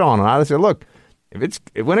you sit on. And I say, look,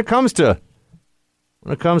 when it comes to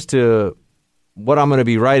what I'm going to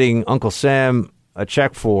be writing Uncle Sam a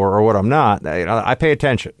check for or what I'm not, I pay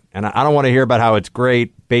attention. And I don't want to hear about how it's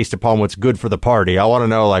great based upon what's good for the party. I want to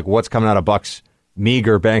know, what's coming out of Buck's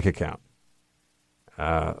meager bank account.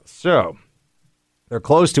 So they're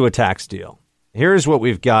close to a tax deal. Here's what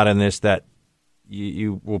we've got in this that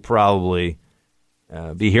you will probably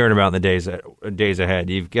be hearing about in the days ahead.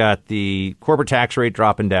 You've got the corporate tax rate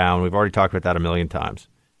dropping down. We've already talked about that a million times.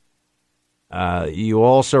 You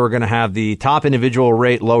also are going to have the top individual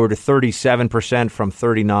rate lowered to 37% from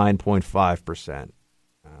 39.5%.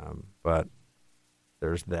 But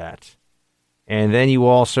there's that. And then you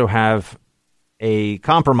also have a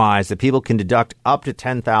compromise that people can deduct up to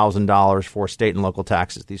 $10,000 for state and local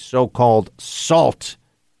taxes. The so-called SALT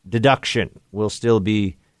deduction will still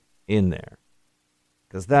be in there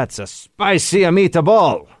because that's a spicy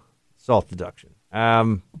meatball, SALT deduction.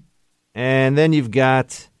 And then you've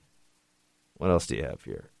got, what else do you have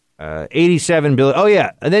here? $87 billion. Oh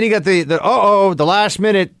yeah, and then you got the last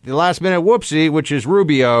minute whoopsie, which is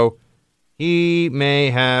Rubio. He may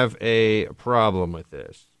have a problem with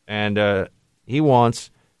this, and he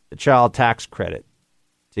wants the child tax credit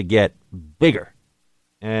to get bigger.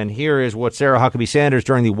 And here is what Sarah Huckabee Sanders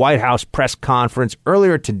during the White House press conference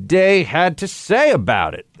earlier today had to say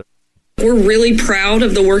about it. We're really proud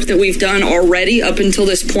of the work that we've done already up until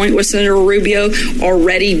this point with Senator Rubio,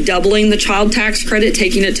 already doubling the child tax credit,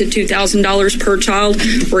 taking it to $2,000 per child.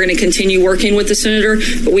 We're going to continue working with the senator,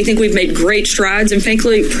 but we think we've made great strides and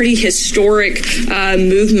frankly, pretty historic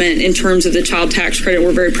movement in terms of the child tax credit.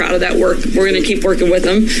 We're very proud of that work. We're going to keep working with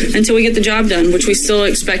them until we get the job done, which we still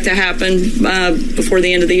expect to happen before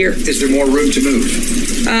the end of the year. Is there more room to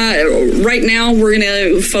move? Right now, we're going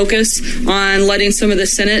to focus on letting some of the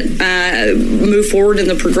Senate move forward in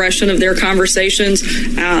the progression of their conversations.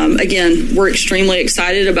 Again, we're extremely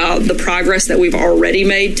excited about the progress that we've already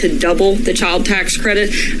made to double the child tax credit.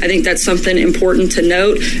 I think that's something important to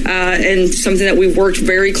note and something that we've worked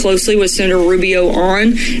very closely with Senator Rubio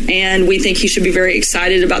on, and we think he should be very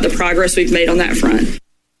excited about the progress we've made on that front.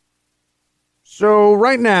 So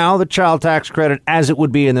right now, the child tax credit, as it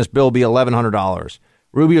would be in this bill, will be $1,100.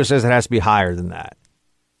 Rubio says it has to be higher than that.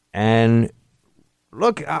 And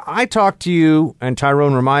look, I talked to you, and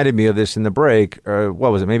Tyrone reminded me of this in the break, or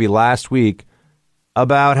what was it, maybe last week,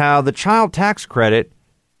 about how the child tax credit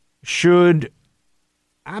should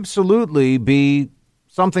absolutely be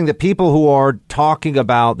something that people who are talking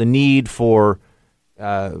about the need for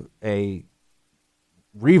a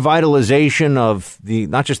revitalization of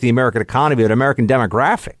not just the American economy, but American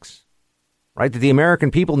demographics, right? That the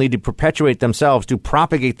American people need to perpetuate themselves, to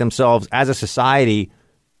propagate themselves as a society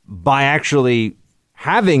by actually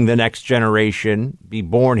having the next generation be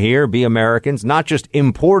born here, be Americans, not just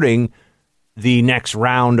importing the next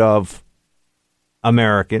round of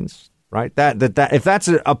Americans, right? That if that's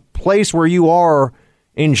a place where you are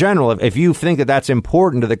in general, if you think that that's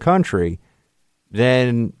important to the country,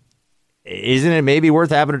 then isn't it maybe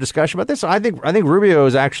worth having a discussion about this? I think Rubio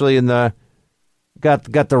is actually got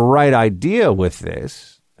the right idea with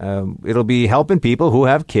this. It'll be helping people who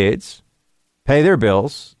have kids pay their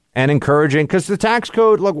bills and encouraging, because the tax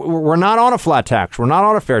code, look, we're not on a flat tax. We're not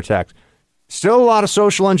on a fair tax. Still a lot of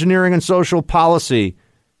social engineering and social policy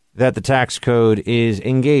that the tax code is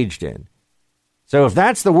engaged in. So if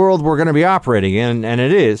that's the world we're going to be operating in, and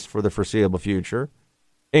it is for the foreseeable future,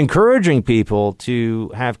 encouraging people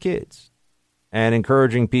to have kids and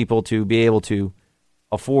encouraging people to be able to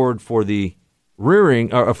afford the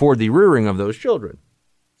rearing of those children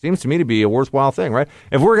seems to me to be a worthwhile thing, right?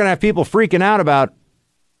 If we're going to have people freaking out about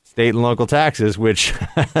state and local taxes, which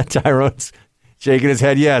Tyrone's shaking his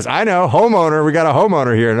head, yes, I know, homeowner, we got a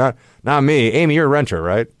homeowner here, not me. Amy, you're a renter,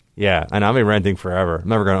 right? Yeah, and I'll be renting forever. I'm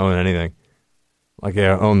never going to own anything. Like, I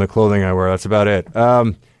own the clothing I wear. That's about it.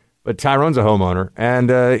 But Tyrone's a homeowner,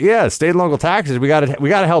 and state and local taxes. We got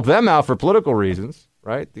to help them out for political reasons,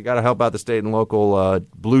 right? You got to help out the state and local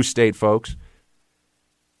blue state folks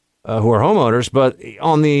who are homeowners. But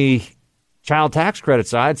on the child tax credit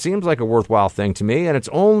side, seems like a worthwhile thing to me, and it's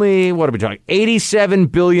only, what are we talking?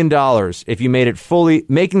 $87 billion if you made it fully.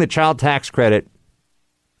 Making the child tax credit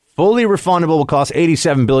fully refundable will cost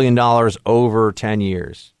 $87 billion over 10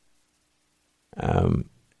 years. Now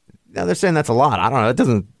they're saying that's a lot. I don't know. It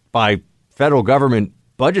doesn't, by federal government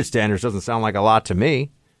budget standards, doesn't sound like a lot to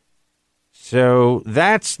me. So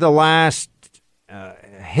that's the last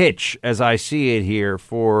hitch, as I see it here,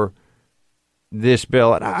 for this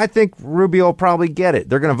bill. And I think Rubio will probably get it.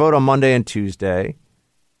 They're going to vote on Monday and Tuesday.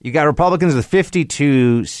 You got Republicans with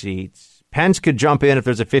 52 seats. Pence could jump in if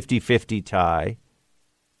there's a 50-50 tie.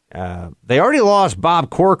 They already lost Bob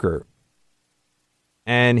Corker,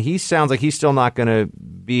 and he sounds like he's still not going to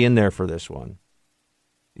be in there for this one.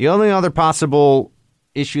 The only other possible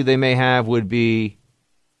issue they may have would be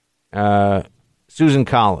Susan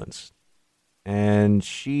Collins. And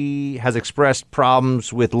she has expressed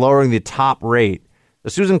problems with lowering the top rate. So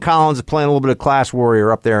Susan Collins is playing a little bit of class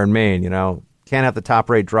warrior up there in Maine, Can't have the top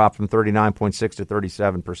rate drop from 39.6 to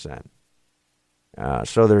 37%.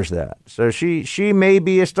 So there's that. So she may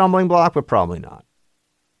be a stumbling block, but probably not.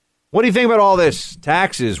 What do you think about all this?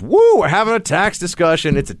 Taxes. Woo! We're having a tax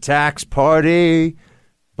discussion. It's a tax party.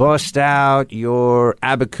 Bust out your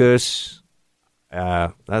abacus.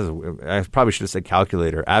 I probably should have said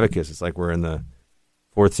calculator. Abacus. It's like we're in the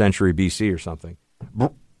 4th century BC or something.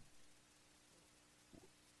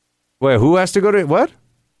 Wait, who has to go to what?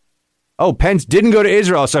 Oh, Pence didn't go to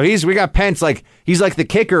Israel. So we got Pence he's like the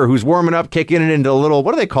kicker who's warming up, kicking it into the little,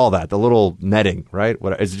 what do they call that? The little netting, right?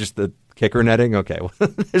 What is it, just the kicker netting? Okay. Well,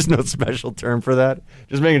 there's no special term for that.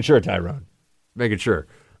 Just making sure, Tyrone. Making sure.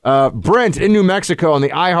 Brent in New Mexico on the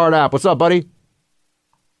iHeart app. What's up, buddy?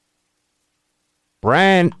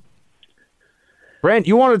 Brent,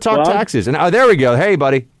 you wanted to talk taxes. And there we go. Hey,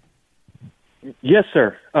 buddy. Yes,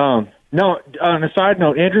 sir. No, on a side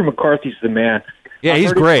note, Andrew McCarthy's the man. Yeah,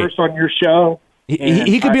 he's great. First on your show.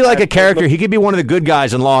 He could be like a character. He could be one of the good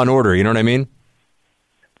guys in Law and Order. You know what I mean?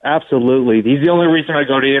 Absolutely. He's the only reason I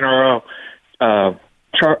go to NRO.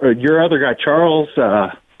 Your other guy, Charles,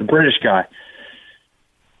 the British guy.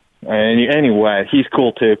 And anyway, he's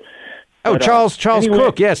cool too. Oh, but, Charles anyway,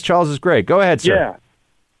 Cook. Yes, Charles is great. Go ahead, sir.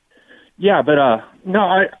 Yeah, but no,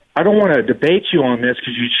 I don't want to debate you on this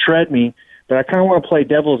because you shred me. But I kind of want to play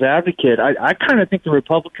devil's advocate. I kind of think the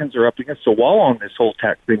Republicans are up against the wall on this whole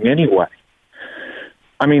tax thing anyway.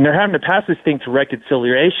 I mean, they're having to pass this thing to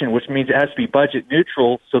reconciliation, which means it has to be budget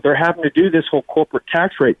neutral. So they're having to do this whole corporate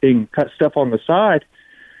tax rate thing, cut stuff on the side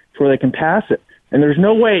before they can pass it. And there's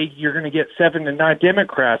no way you're going to get 7 to 9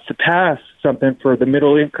 Democrats to pass something for the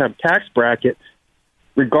middle income tax bracket,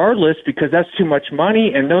 regardless, because that's too much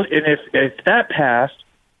money. And if that passed,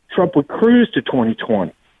 Trump would cruise to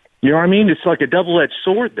 2020. You know what I mean? It's like a double-edged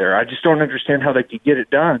sword there. I just don't understand how they could get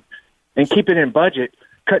it done and keep it in budget,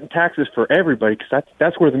 cutting taxes for everybody, because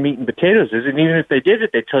that's where the meat and potatoes is. And even if they did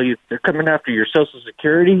it, they tell you they're coming after your Social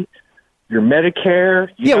Security, your Medicare.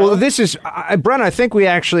 Well, this is Brent. I think we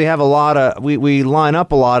actually have a lot of we line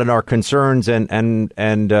up a lot in our concerns and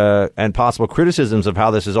possible criticisms of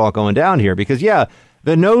how this is all going down here. Because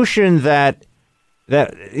the notion that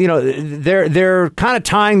they're kind of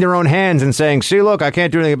tying their own hands and saying, see, look, I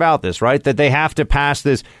can't do anything about this, right? That they have to pass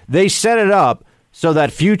this. They set it up so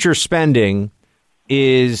that future spending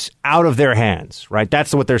is out of their hands, right?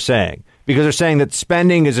 That's what they're saying, because they're saying that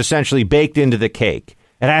spending is essentially baked into the cake.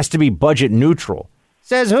 It has to be budget neutral.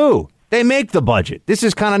 Says who? They make the budget. This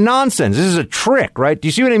is kind of nonsense. This is a trick, right? Do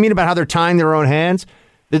you see what I mean about how they're tying their own hands?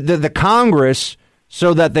 The Congress,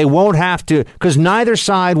 so that they won't have to, because neither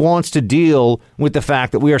side wants to deal with the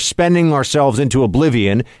fact that we are spending ourselves into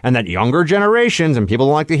oblivion and that younger generations, and people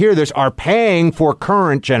don't like to hear this, are paying for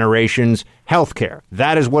current generations' health care.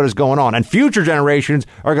 That is what is going on. And future generations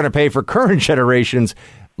are going to pay for current generations'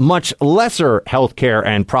 much lesser health care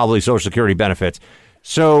and probably Social Security benefits.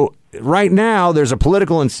 So right now, there's a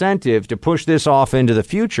political incentive to push this off into the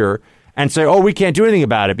future and say, oh, we can't do anything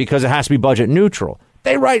about it because it has to be budget neutral.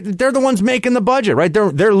 They're the ones making the budget, right?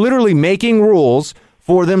 They're literally making rules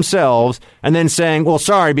for themselves and then saying, well,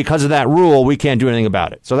 sorry, because of that rule, we can't do anything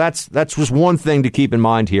about it. So that's just one thing to keep in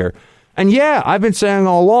mind here. And yeah, I've been saying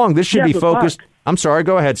all along, this should be focused. Buck, I'm sorry,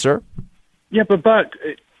 go ahead, sir. Yeah, but Buck,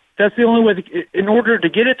 that's the only way. In order to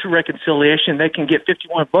get it to reconciliation, they can get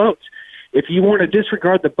 51 votes. If you want to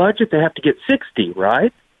disregard the budget, they have to get 60,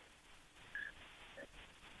 right?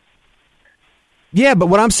 Yeah, but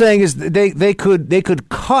what I'm saying is they could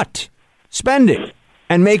cut spending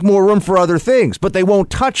and make more room for other things, but they won't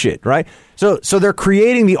touch it, right? So they're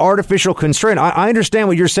creating the artificial constraint. I understand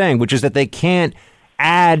what you're saying, which is that they can't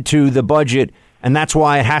add to the budget, and that's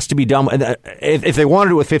why it has to be done if they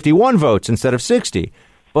wanted it with 51 votes instead of 60.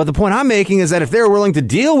 But the point I'm making is that if they're willing to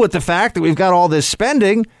deal with the fact that we've got all this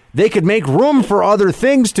spending, they could make room for other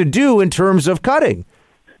things to do in terms of cutting.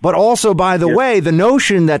 But also, by the way, the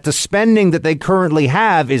notion that the spending that they currently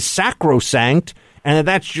have is sacrosanct and that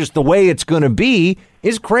that's just the way it's going to be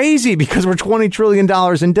is crazy because we're $20 trillion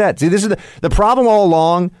in debt. See, this is the problem all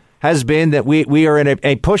along has been that we are in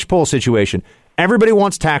a push-pull situation. Everybody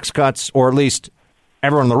wants tax cuts, or at least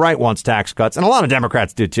everyone on the right wants tax cuts. And a lot of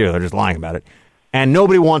Democrats do, too. They're just lying about it. And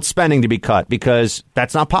nobody wants spending to be cut because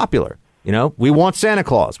that's not popular. You know, we want Santa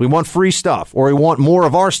Claus. We want free stuff, or we want more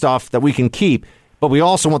of our stuff that we can keep. But we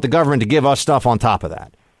also want the government to give us stuff on top of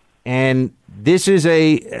that. And this is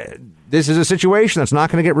a situation that's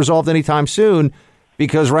not going to get resolved anytime soon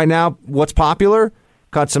because right now, what's popular?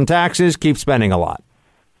 Cut some taxes, keep spending a lot.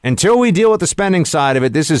 Until we deal with the spending side of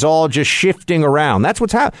it, this is all just shifting around. That's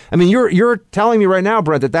what's happening. I mean, you're telling me right now,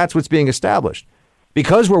 Brent, that that's what's being established.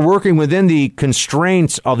 Because we're working within the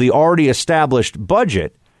constraints of the already established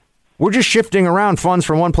budget, we're just shifting around funds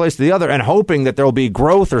from one place to the other and hoping that there'll be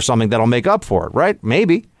growth or something that'll make up for it, right?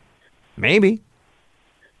 Maybe.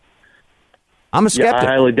 I'm a skeptic. Yeah,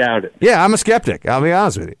 I highly doubt it. Yeah, I'm a skeptic. I'll be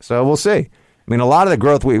honest with you. So we'll see. I mean, a lot of the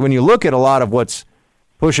growth, when you look at a lot of what's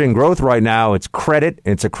pushing growth right now, it's credit.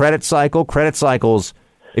 It's a credit cycle. Credit cycles,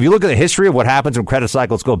 if you look at the history of what happens when credit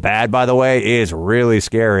cycles go bad, by the way, is really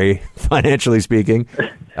scary, financially speaking.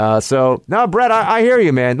 So, no, Brett, I hear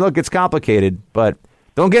you, man. Look, it's complicated, but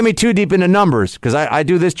don't get me too deep into numbers because I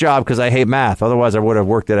do this job because I hate math. Otherwise, I would have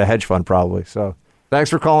worked at a hedge fund probably. So thanks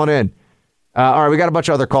for calling in. All right, we got a bunch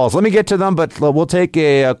of other calls. Let me get to them, but we'll take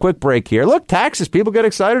a quick break here. Look, taxes, people get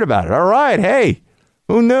excited about it. All right, hey,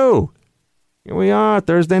 who knew? Here we are,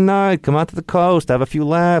 Thursday night. Come out to the coast, have a few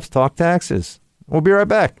laughs, talk taxes. We'll be right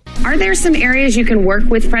back. Are there some areas you can work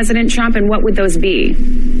with President Trump, and what would those be?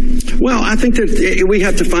 Well, I think that we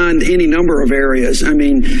have to find any number of areas. I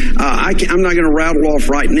mean, I'm not going to rattle off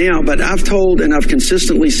right now, but I've told and I've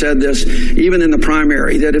consistently said this, even in the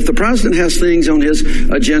primary, that if the president has things on his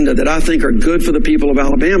agenda that I think are good for the people of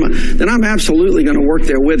Alabama, then I'm absolutely going to work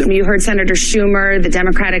there with him. You heard Senator Schumer, the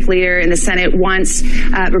Democratic leader in the Senate, wants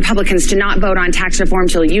Republicans to not vote on tax reform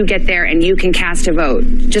till you get there and you can cast a vote.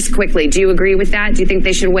 Just quickly, do you agree with that? Do you think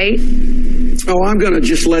they should wait? Oh, I'm going to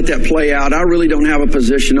just let that play out. I really don't have a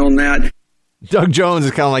position on that. Doug Jones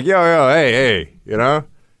is kind of like, yo, hey, you know,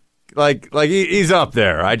 like he's up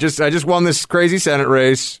there. I just won this crazy Senate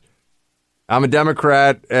race. I'm a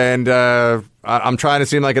Democrat, and I'm trying to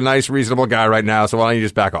seem like a nice, reasonable guy right now. So why don't you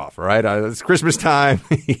just back off? All right, it's Christmas time.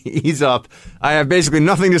 He's up. I have basically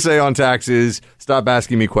nothing to say on taxes. Stop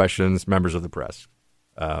asking me questions, members of the press.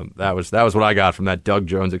 That was what I got from that Doug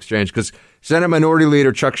Jones exchange, because Senate Minority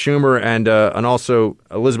Leader Chuck Schumer and also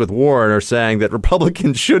Elizabeth Warren are saying that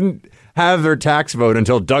Republicans shouldn't have their tax vote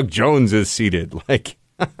until Doug Jones is seated. Like,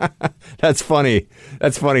 that's funny.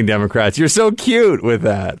 That's funny, Democrats. You're so cute with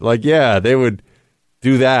that. Like, yeah, they would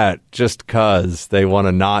do that just because they want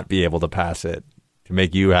to not be able to pass it to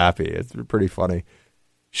make you happy. It's pretty funny.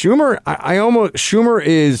 Schumer, Schumer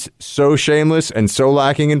is so shameless and so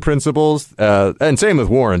lacking in principles, and same with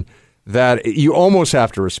Warren, that you almost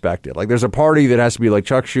have to respect it. Like, there's a party that has to be like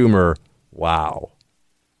Chuck Schumer. Wow.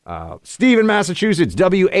 Steve in Massachusetts,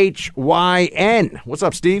 WHYN. What's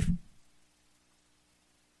up, Steve?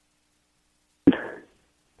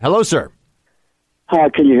 Hello, sir. Hi,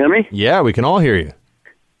 can you hear me? Yeah, we can all hear you.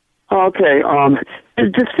 Okay.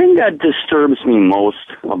 The thing that disturbs me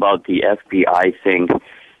most about the FBI thing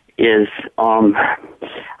is, if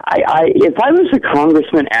I was a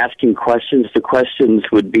congressman asking questions, the questions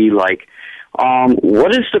would be like,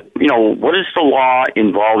 what is the law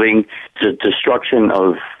involving the destruction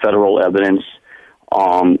of federal evidence?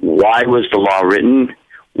 Why was the law written?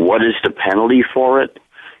 What is the penalty for it?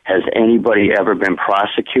 Has anybody ever been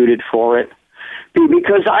prosecuted for it?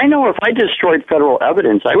 Because I know if I destroyed federal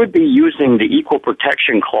evidence, I would be using the Equal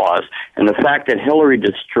Protection Clause, and the fact that Hillary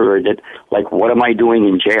destroyed it, like, what am I doing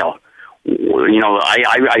in jail?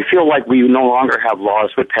 I feel like we no longer have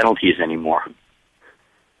laws with penalties anymore.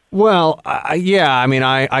 Well, yeah, I mean,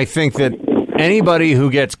 I think that anybody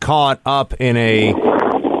who gets caught up in a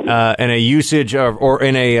usage of, or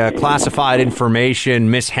in a classified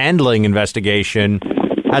information mishandling investigation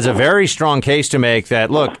has a very strong case to make that,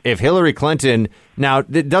 look, if Hillary Clinton, now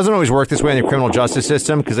it doesn't always work this way in the criminal justice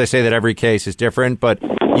system because they say that every case is different, but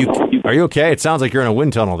are you okay? It sounds like you're in a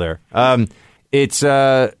wind tunnel there.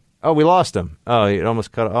 We lost him. Oh, it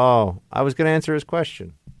almost cut. Oh, I was going to answer his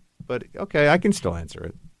question, but okay, I can still answer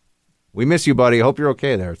it. We miss you, buddy. I hope you're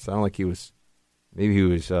okay there. It sounded like he was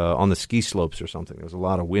on the ski slopes or something. There was a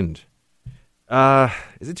lot of wind.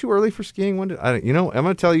 Is it too early for skiing? I'm going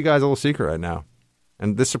to tell you guys a little secret right now.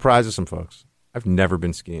 And this surprises some folks. I've never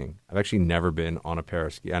been skiing. I've actually never been on a pair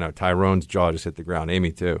of skis. I know Tyrone's jaw just hit the ground.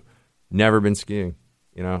 Amy, too. Never been skiing.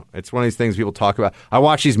 It's one of these things people talk about. I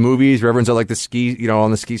watch these movies where everyone's at like the ski, on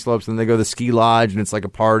the ski slopes, and they go to the ski lodge, and it's like a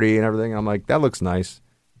party and everything. I'm like, that looks nice.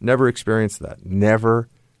 Never experienced that. Never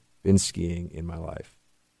been skiing in my life.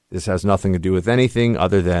 This has nothing to do with anything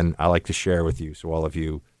other than I like to share with you. So all of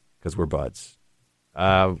you, because we're buds.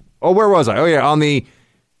 Where was I? Oh, yeah,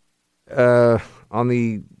 on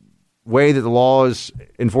the way that the law is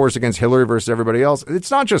enforced against Hillary versus everybody else.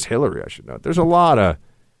 It's not just Hillary, I should note. There's a lot of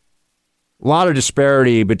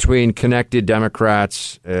disparity between connected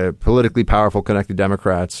Democrats, politically powerful connected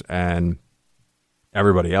Democrats, and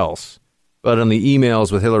everybody else. But on the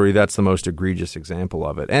emails with Hillary, that's the most egregious example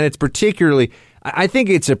of it. And I think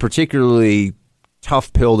it's a particularly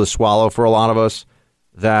tough pill to swallow for a lot of us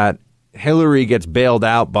that Hillary gets bailed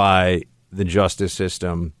out by the justice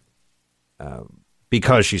system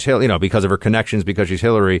because she's because of her connections, because she's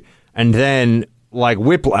Hillary, and then like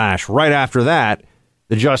whiplash right after that,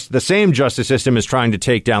 the same justice system is trying to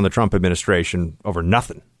take down the Trump administration over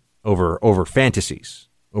nothing, over fantasies,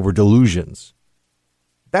 over delusions.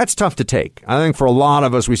 That's tough to take. I think for a lot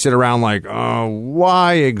of us, we sit around like, oh,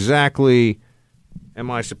 why exactly am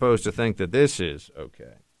I supposed to think that this is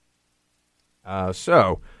okay?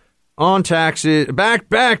 So on taxes,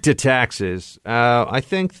 back to taxes. I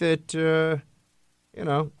think that I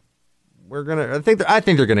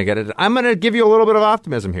think they're gonna get it. I'm gonna give you a little bit of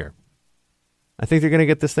optimism here. I think they're gonna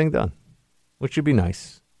get this thing done, which should be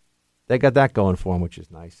nice. They got that going for them, which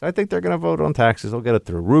is nice. I think they're going to vote on taxes. They'll get it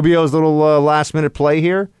through. Rubio's little last-minute play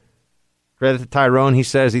here. Credit to Tyrone. He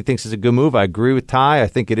says he thinks it's a good move. I agree with Ty. I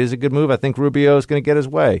think it is a good move. I think Rubio's going to get his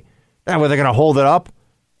way. That way they're going to hold it up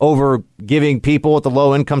over giving people at the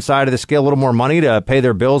low-income side of the scale a little more money to pay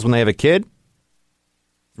their bills when they have a kid.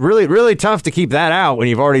 Really, really tough to keep that out when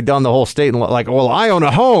you've already done the whole state. And like, well, I own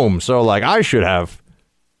a home, so like I should have.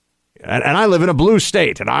 And I live in a blue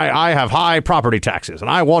state, and I have high property taxes, and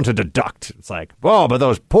I want to deduct. It's like, well, but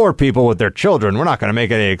those poor people with their children, we're not going to make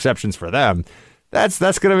any exceptions for them. That's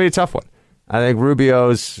going to be a tough one. I think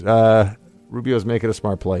Rubio's making a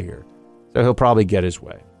smart play here, so he'll probably get his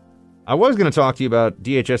way. I was going to talk to you about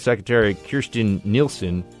DHS Secretary Kirstjen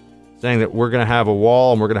Nielsen saying that we're going to have a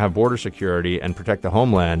wall and we're going to have border security and protect the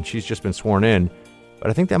homeland. She's just been sworn in, but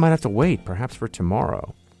I think that might have to wait, perhaps for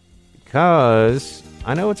tomorrow, because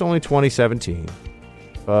I know it's only 2017,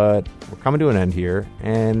 but we're coming to an end here,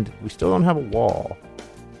 and we still don't have a wall.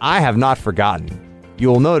 I have not forgotten.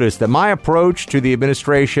 You'll notice that my approach to the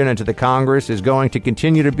administration and to the Congress is going to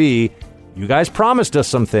continue to be, you guys promised us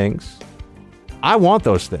some things. I want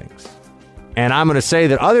those things. And I'm going to say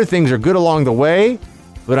that other things are good along the way,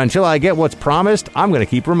 but until I get what's promised, I'm going to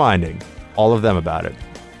keep reminding all of them about it.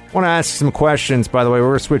 I want to ask some questions, by the way. We're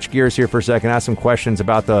going to switch gears here for a second, ask some questions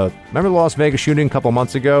about remember the Las Vegas shooting a couple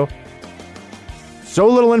months ago? So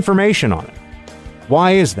little information on it.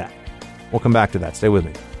 Why is that? We'll come back to that. Stay with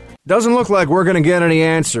me. Doesn't look like we're going to get any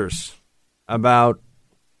answers about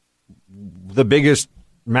the biggest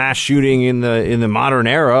mass shooting in the modern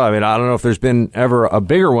era. I mean, I don't know if there's been ever a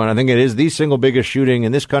bigger one. I think it is the single biggest shooting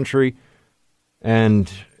in this country,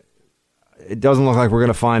 and it doesn't look like we're going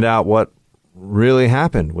to find out what really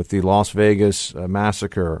happened with the Las Vegas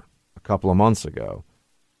massacre a couple of months ago.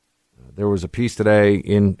 There was a piece today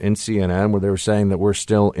in CNN where they were saying that we're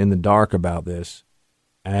still in the dark about this.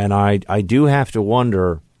 And I do have to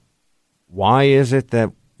wonder, why is it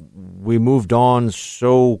that we moved on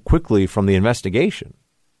so quickly from the investigation?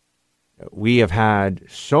 We have had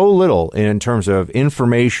so little in terms of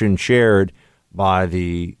information shared by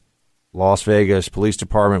the Las Vegas Police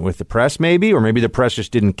Department with the press, maybe, or maybe the press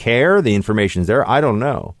just didn't care. The information's there. I don't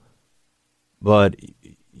know. But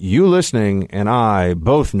you listening and I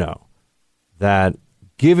both know that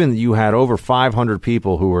given that you had over 500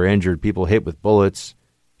 people who were injured, people hit with bullets,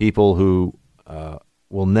 people who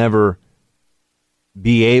will never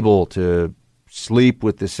be able to sleep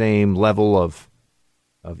with the same level of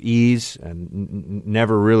ease and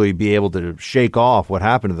never really be able to shake off what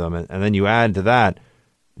happened to them. And then you add to that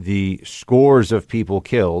the scores of people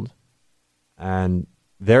killed and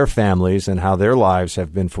their families and how their lives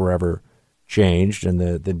have been forever changed and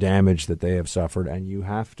the damage that they have suffered. And you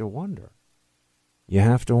have to wonder,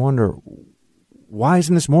 why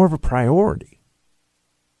isn't this more of a priority?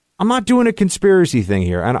 I'm not doing a conspiracy thing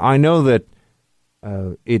here. And I know that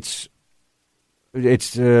it's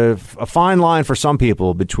a fine line for some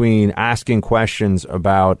people between asking questions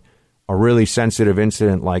about a really sensitive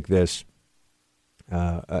incident like this,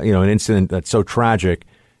 an incident that's so tragic,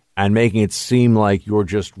 and making it seem like you're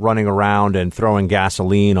just running around and throwing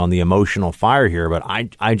gasoline on the emotional fire here. But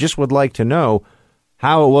I just would like to know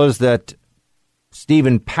how it was that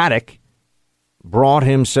Stephen Paddock brought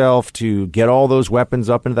himself to get all those weapons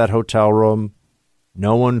up into that hotel room.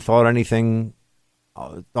 No one thought anything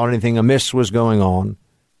amiss was going on.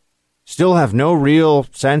 Still have no real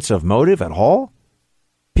sense of motive at all.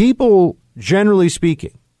 People, generally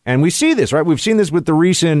speaking, and we see this, right? We've seen this with the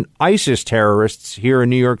recent ISIS terrorists here in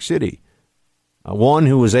New York City. One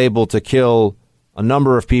who was able to kill a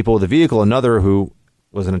number of people with a vehicle, another who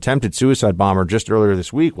was an attempted suicide bomber just earlier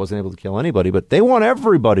this week, wasn't able to kill anybody, but they want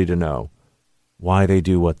everybody to know why they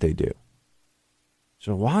do what they do.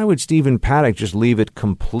 So why would Stephen Paddock just leave it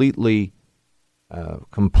completely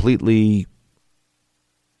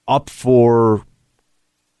up for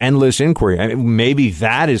endless inquiry? I mean, maybe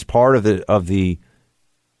that is part of the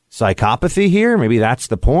psychopathy here. Maybe that's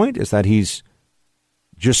the point, is that he's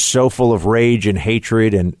just so full of rage and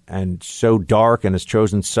hatred and so dark and has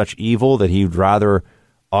chosen such evil that he'd rather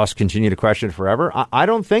us continue to question it forever. I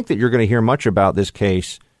don't think that you're going to hear much about this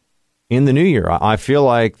case in the new year. I feel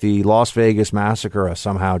like the Las Vegas massacre has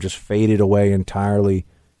somehow just faded away entirely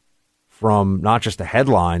from not just the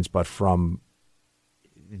headlines, but from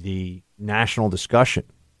the national discussion.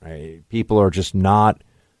 Right? People are just not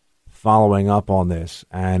following up on this.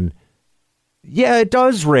 And yeah, it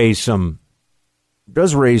does raise some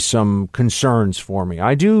concerns for me.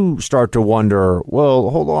 I do start to wonder, well,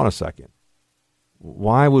 hold on a second.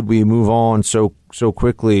 Why would we move on so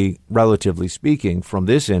quickly, relatively speaking, from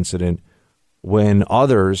this incident when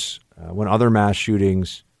other mass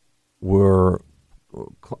shootings were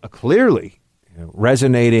clearly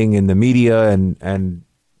resonating in the media and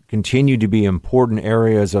continued to be important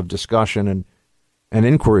areas of discussion and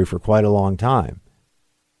inquiry for quite a long time?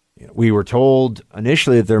 We were told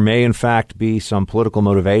initially that there may, in fact, be some political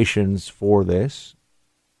motivations for this.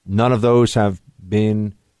 None of those have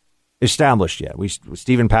been established yet.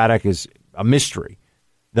 Stephen Paddock is a mystery.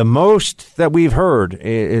 The most that we've heard,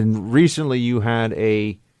 and recently you had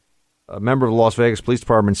a member of the Las Vegas Police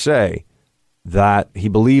Department say that he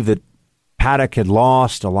believed that Paddock had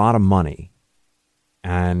lost a lot of money,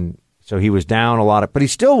 and so he was down a lot but he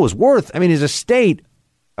still was worth, his estate,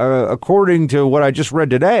 according to what I just read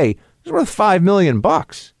today, was worth $5 million.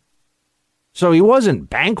 So he wasn't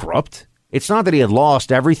bankrupt. It's not that he had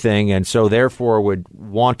lost everything and so therefore would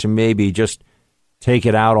want to maybe just take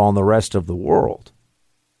it out on the rest of the world.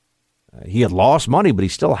 He had lost money, but he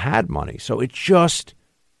still had money. So it just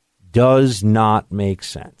does not make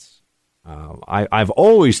sense. I've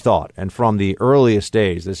always thought, and from the earliest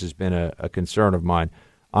days, this has been a concern of mine,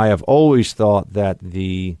 I have always thought that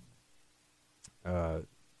the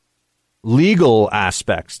legal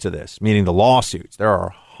aspects to this, meaning the lawsuits, there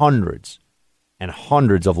are hundreds and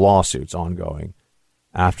hundreds of lawsuits ongoing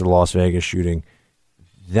after the Las Vegas shooting.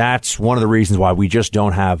 That's one of the reasons why we just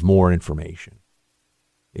don't have more information.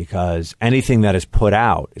 Because anything that is put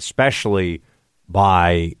out, especially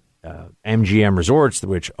by MGM Resorts,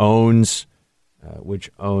 which owns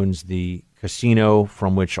the casino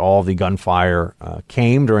from which all the gunfire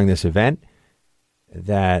came during this event,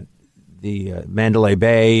 that the Mandalay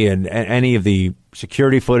Bay and any of the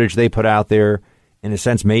security footage they put out there, in a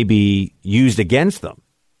sense, may be used against them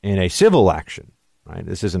in a civil action. Right?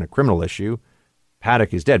 This isn't a criminal issue.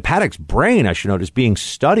 Paddock is dead. Paddock's brain, I should note, is being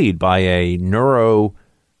studied by a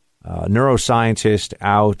neuroscientist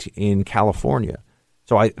out in California.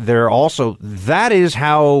 So that is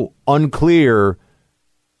how unclear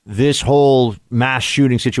this whole mass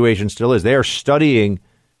shooting situation still is. They are studying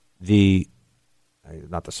the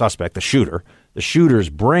shooter's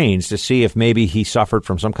brains to see if maybe he suffered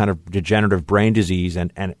from some kind of degenerative brain disease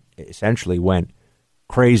and essentially went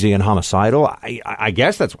crazy and homicidal. I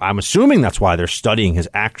guess I'm assuming that's why they're studying his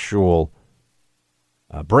actual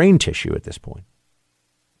brain tissue at this point.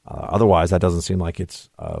 Otherwise, that doesn't seem like it's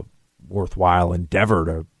a worthwhile endeavor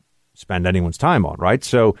to spend anyone's time on, right?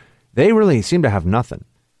 So they really seem to have nothing.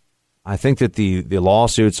 I think that the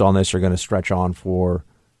lawsuits on this are going to stretch on for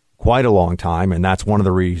quite a long time, and that's one of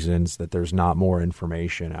the reasons that there's not more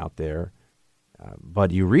information out there.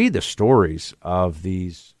 But you read the stories of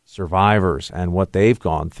these survivors and what they've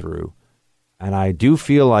gone through, and I do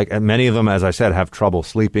feel like, and many of them, as I said, have trouble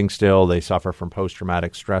sleeping still. They suffer from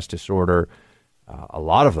post-traumatic stress disorder. A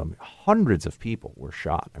lot of them, hundreds of people were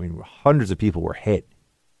shot. I mean, hundreds of people were hit.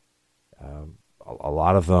 A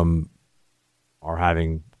lot of them are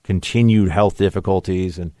having continued health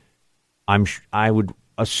difficulties, and I would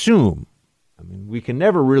assume, I mean, we can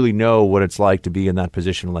never really know what it's like to be in that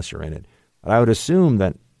position unless you're in it, but I would assume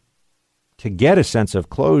that to get a sense of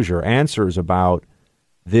closure, answers about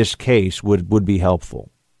this case would be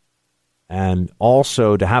helpful. And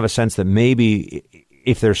also to have a sense that maybe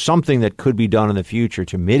if there's something that could be done in the future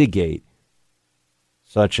to mitigate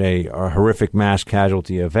such a horrific mass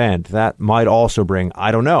casualty event, that might also bring,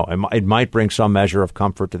 I don't know, it might bring some measure of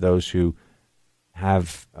comfort to those who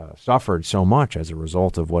have suffered so much as a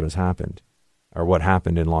result of what has happened, or what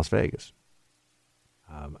happened in Las Vegas.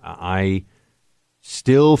 I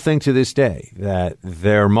still think to this day that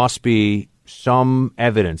there must be some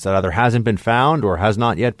evidence that either hasn't been found or has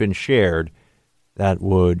not yet been shared that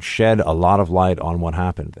would shed a lot of light on what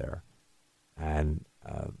happened there. And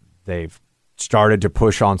they've started to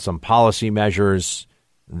push on some policy measures.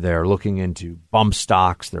 They're looking into bump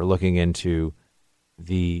stocks. They're looking into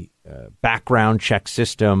the background check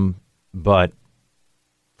system. But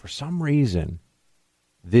for some reason,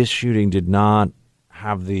 this shooting did not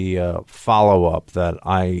have the follow-up that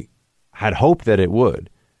I had hoped that it would,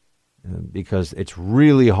 because it's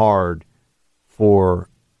really hard for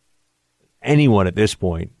anyone at this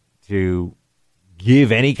point to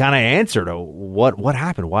give any kind of answer to what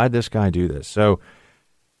happened. Why did this guy do this? So,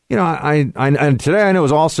 you know, I and today I know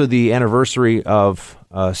is also the anniversary of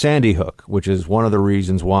Sandy Hook, which is one of the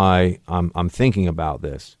reasons why I'm thinking about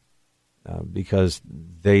this, because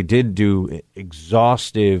they did do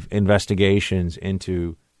exhaustive investigations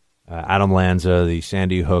into Adam Lanza, the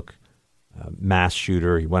Sandy Hook mass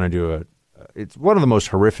shooter. He went into it's one of the most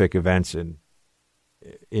horrific events in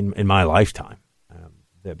my lifetime.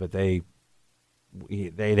 But they've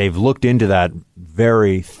looked into that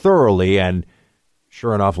very thoroughly, and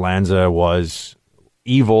sure enough, Lanza was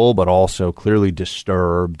evil, but also clearly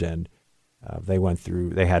disturbed. And they went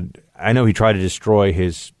through. I know he tried to destroy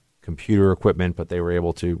his computer equipment, but they were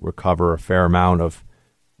able to recover a fair amount of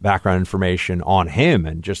background information on him,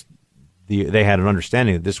 and just they had an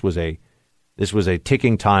understanding that this was a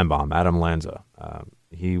ticking time bomb. Adam Lanza,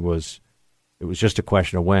 it was just a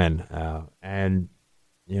question of when, and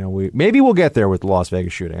you know, maybe we'll get there with the Las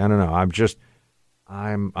Vegas shooting. I don't know.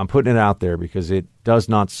 I'm putting it out there because it does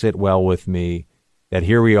not sit well with me that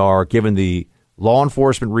here we are, given the law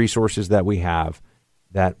enforcement resources that we have,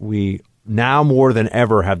 that we now more than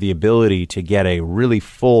ever have the ability to get a really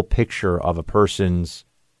full picture of a person's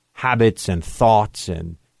habits and thoughts.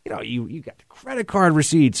 And, you know, you got credit card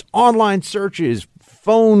receipts, online searches,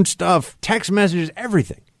 phone stuff, text messages,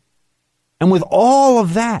 everything. And with all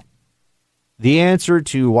of that, the answer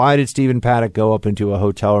to why did Stephen Paddock go up into a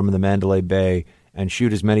hotel room in the Mandalay Bay and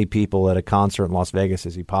shoot as many people at a concert in Las Vegas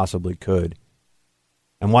as he possibly could,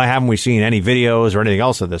 and why haven't we seen any videos or anything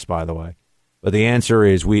else of this, by the way? But the answer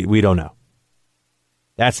is we don't know.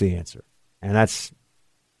 That's the answer. And it's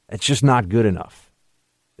just not good enough.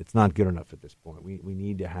 It's not good enough at this point. We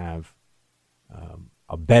need to have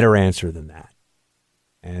a better answer than that.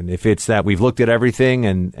 And if it's that we've looked at everything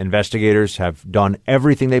and investigators have done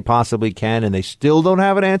everything they possibly can and they still don't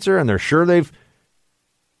have an answer and they're sure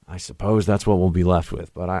I suppose that's what we'll be left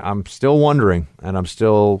with. But I'm still wondering, and I'm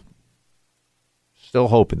still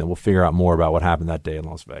hoping that we'll figure out more about what happened that day in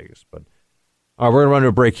Las Vegas. But all right, we're going to run to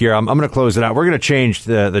a break here. I'm going to close it out. We're going to change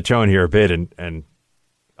the tone here a bit and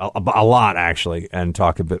a lot, actually, and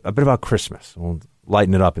talk a bit about Christmas. We'll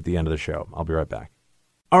lighten it up at the end of the show. I'll be right back.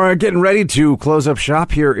 All right, getting ready to close up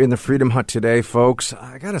shop here in the Freedom Hut today, folks.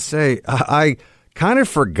 I got to say, I kind of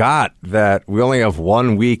forgot that we only have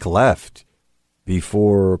 1 week left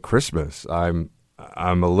before Christmas. I'm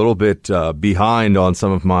a little bit behind on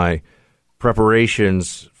some of my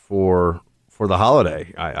preparations for the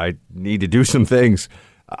holiday. I need to do some things.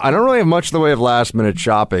 I don't really have much in the way of last-minute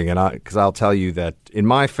shopping, and because I'll tell you that in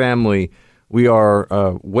my family, we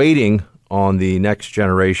are waiting on the next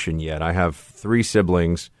generation yet. I have 3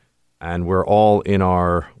 siblings, and we're all in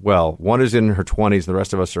one is in her 20s, the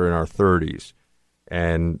rest of us are in our 30s.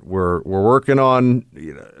 and we're working on.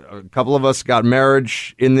 A couple of us got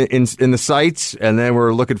marriage in the sights, and then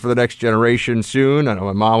we're looking for the next generation soon. I know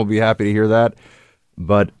my mom will be happy to hear that,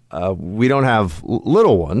 but we don't have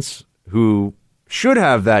little ones who should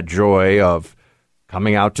have that joy of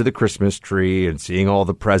coming out to the Christmas tree and seeing all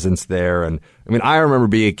the presents there. And I mean, I remember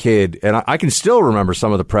being a kid, and I can still remember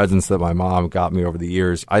some of the presents that my mom got me over the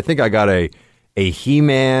years. I think I got a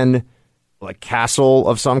He-Man like castle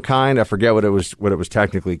of some kind. I forget what it was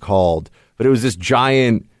technically called, but it was this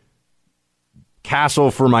giant castle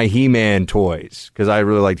for my He-Man toys because I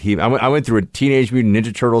really liked He-Man. I went through a Teenage Mutant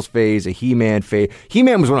Ninja Turtles phase, a He-Man phase.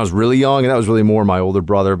 He-Man was when I was really young, and that was really more my older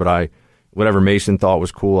brother, but whatever Mason thought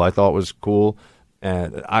was cool, I thought was cool.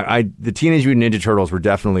 And the Teenage Mutant Ninja Turtles were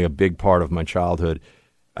definitely a big part of my childhood.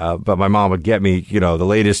 But my mom would get me, the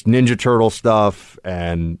latest Ninja Turtle stuff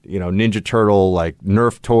and, Ninja Turtle, like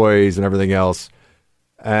Nerf toys and everything else.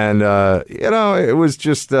 And, it was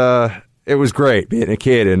just, it was great being a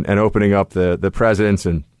kid and opening up the presents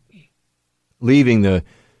and leaving the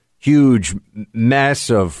huge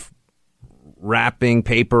mess of wrapping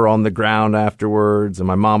paper on the ground afterwards. And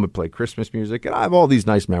my mom would play Christmas music. And I have all these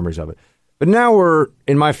nice memories of it. But now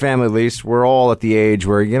in my family at least, we're all at the age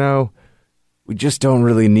where, we just don't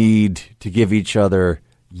really need to give each other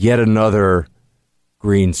yet another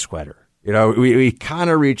green sweater. We kind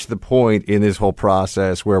of reached the point in this whole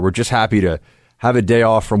process where we're just happy to have a day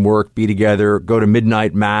off from work, be together, go to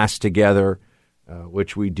midnight mass together,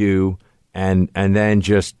 which we do, and then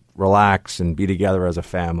just relax and be together as a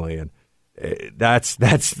family. And that's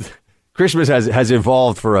Christmas has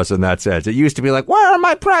evolved for us in that sense. It used to be like, where are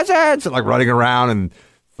my presents? And like running around and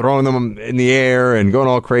throwing them in the air and going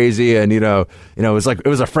all crazy. And, it was like, it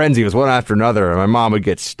was a frenzy. It was one after another. And my mom would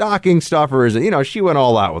get stocking stuffers. And, she went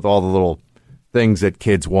all out with all the little things that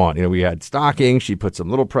kids want. We had stockings. She put some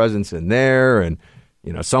little presents in there. And,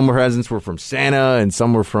 some presents were from Santa and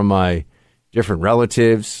some were from my different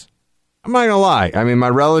relatives. I'm not going to lie. I mean, my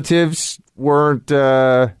relatives weren't,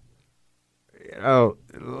 a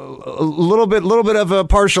little bit of a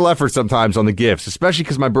partial effort sometimes on the gifts, especially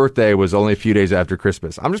because my birthday was only a few days after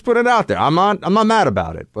Christmas. I'm just putting it out there. I'm not mad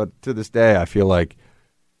about it, but to this day, I feel like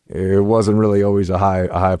it wasn't really always a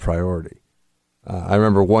high priority. I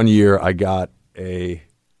remember one year I got a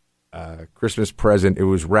Christmas present. It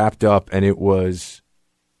was wrapped up, and it was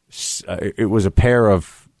a pair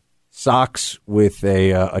of socks with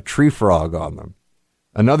a tree frog on them.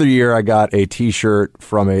 Another year, I got a T-shirt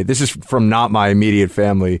this is from not my immediate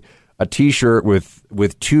family, a T-shirt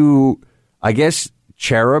with two, I guess,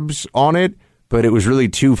 cherubs on it, but it was really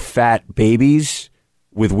two fat babies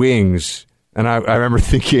with wings. And I remember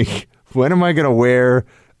thinking, when am I going to wear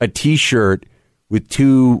a T-shirt with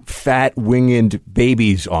two fat winged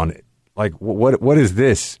babies on it? Like, what is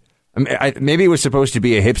this? I mean, maybe it was supposed to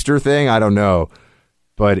be a hipster thing. I don't know.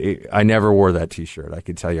 But I never wore that T-shirt. I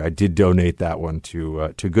can tell you, I did donate that one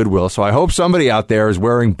to Goodwill. So I hope somebody out there is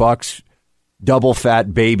wearing Buck's double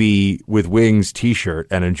fat baby with wings T-shirt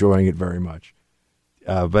and enjoying it very much.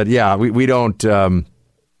 But yeah, we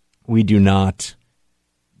do not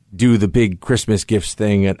do the big Christmas gifts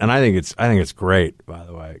thing, and I think it's great, by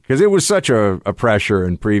the way, because it was such a pressure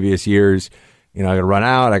in previous years. I got to run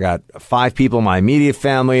out. I got 5 people in my immediate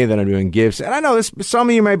family that are doing gifts, and I know some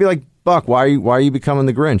of you might be like, Buck, why are you becoming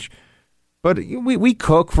the Grinch? But we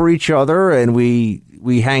cook for each other, and we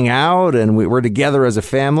hang out, and we're together as a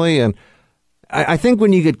family. And I think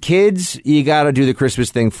when you get kids, you got to do the Christmas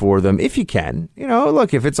thing for them if you can.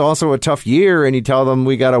 Look, if it's also a tough year and you tell them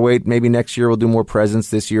we got to wait, maybe next year we'll do more presents.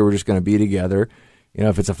 This year we're just going to be together.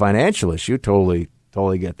 If it's a financial issue, totally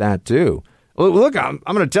get that too. Look, I'm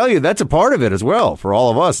going to tell you that's a part of it as well for all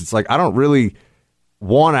of us. It's like I don't really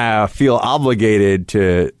want to feel obligated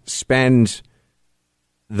to spend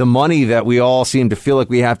the money that we all seem to feel like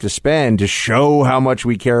we have to spend to show how much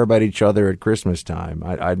we care about each other at Christmas time.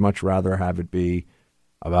 I'd much rather have it be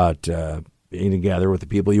about being together with the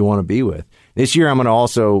people you want to be with. This year, I'm going to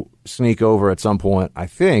also sneak over at some point, I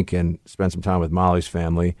think, and spend some time with Molly's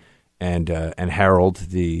family and Harold,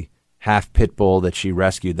 the half pit bull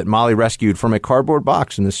that Molly rescued from a cardboard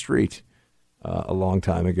box in the street a long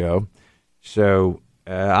time ago. So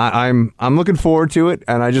I'm looking forward to it,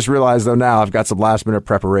 and I just realized, though, now I've got some last-minute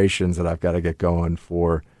preparations that I've got to get going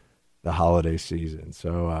for the holiday season.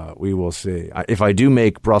 So we will see. If I do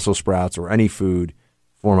make Brussels sprouts or any food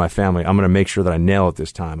for my family, I'm going to make sure that I nail it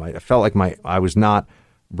this time. I felt like I was not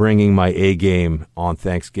bringing my A game on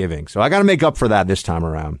Thanksgiving, so I got to make up for that this time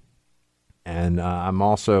around. And I'm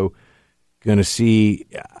also going to see,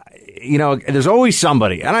 there's always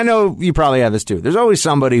somebody, and I know you probably have this too, there's always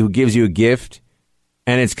somebody who gives you a gift,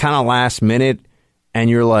 and it's kind of last minute, and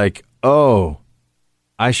you're like, oh,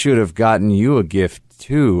 I should have gotten you a gift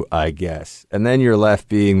too, I guess. And then you're left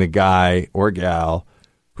being the guy or gal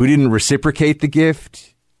who didn't reciprocate the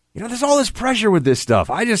gift. You know, there's all this pressure with this stuff.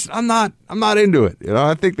 I'm not into it. You know,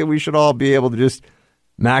 I think that we should all be able to just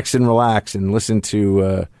max and relax and listen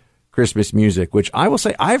to Christmas music, which I will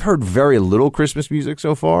say I've heard very little Christmas music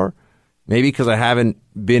so far. Maybe because I haven't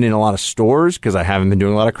been in a lot of stores, because I haven't been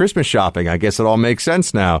doing a lot of Christmas shopping. I guess it all makes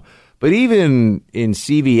sense now. But even in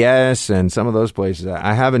CVS and some of those places,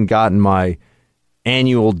 I haven't gotten my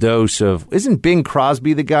annual dose of. Isn't Bing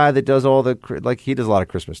Crosby the guy that does all the, like, he does a lot of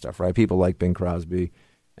Christmas stuff, right? People like Bing Crosby.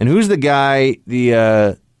 And who's the guy,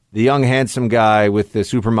 the young handsome guy with the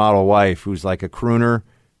supermodel wife who's like a crooner,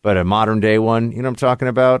 but a modern day one? You know what I'm talking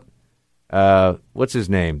about? What's his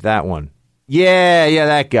name? That one. Yeah,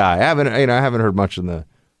 that guy. I haven't heard much in the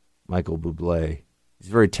Michael Bublé. He's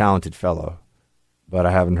a very talented fellow, but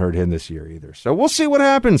I haven't heard him this year either. So we'll see what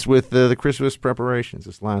happens with the Christmas preparations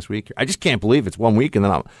this last week. I just can't believe it's 1 week, and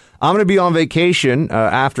then I'm going to be on vacation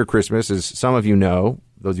after Christmas, as some of you know,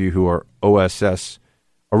 those of you who are OSS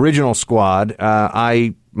Original Squad.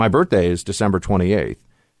 My birthday is December 28th,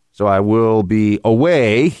 so I will be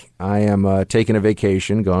away. I am taking a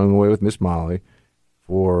vacation, going away with Miss Molly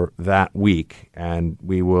for that week, and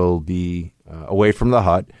we will be away from the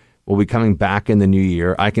hut. We'll be coming back in the new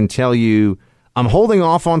year. I can tell you I'm holding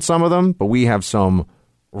off on some of them, but we have some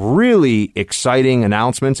really exciting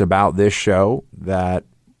announcements about this show that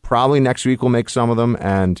probably next week we'll make some of them,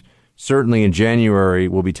 and certainly in January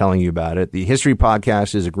we'll be telling you about it. The History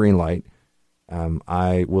Podcast is a green light.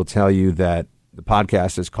 I will tell you that the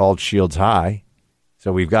podcast is called Shields High.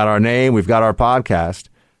 So we've got our name, we've got our podcast,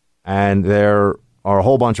 and there are a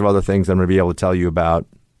whole bunch of other things I'm going to be able to tell you about.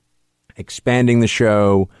 Expanding the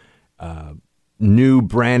show, new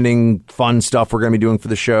branding, fun stuff we're going to be doing for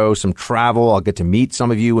the show, some travel. I'll get to meet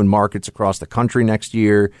some of you in markets across the country next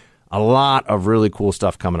year. A lot of really cool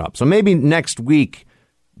stuff coming up. So maybe next week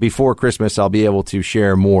before Christmas, I'll be able to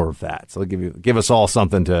share more of that. So it'll give us all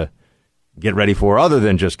something to get ready for other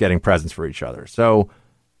than just getting presents for each other. So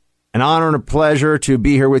an honor and a pleasure to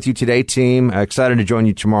be here with you today, team. Excited to join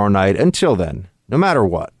you tomorrow night. Until then, no matter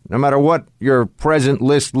what your present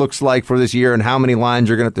list looks like for this year and how many lines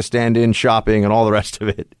you're going to have to stand in shopping and all the rest of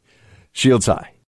it, Shields High.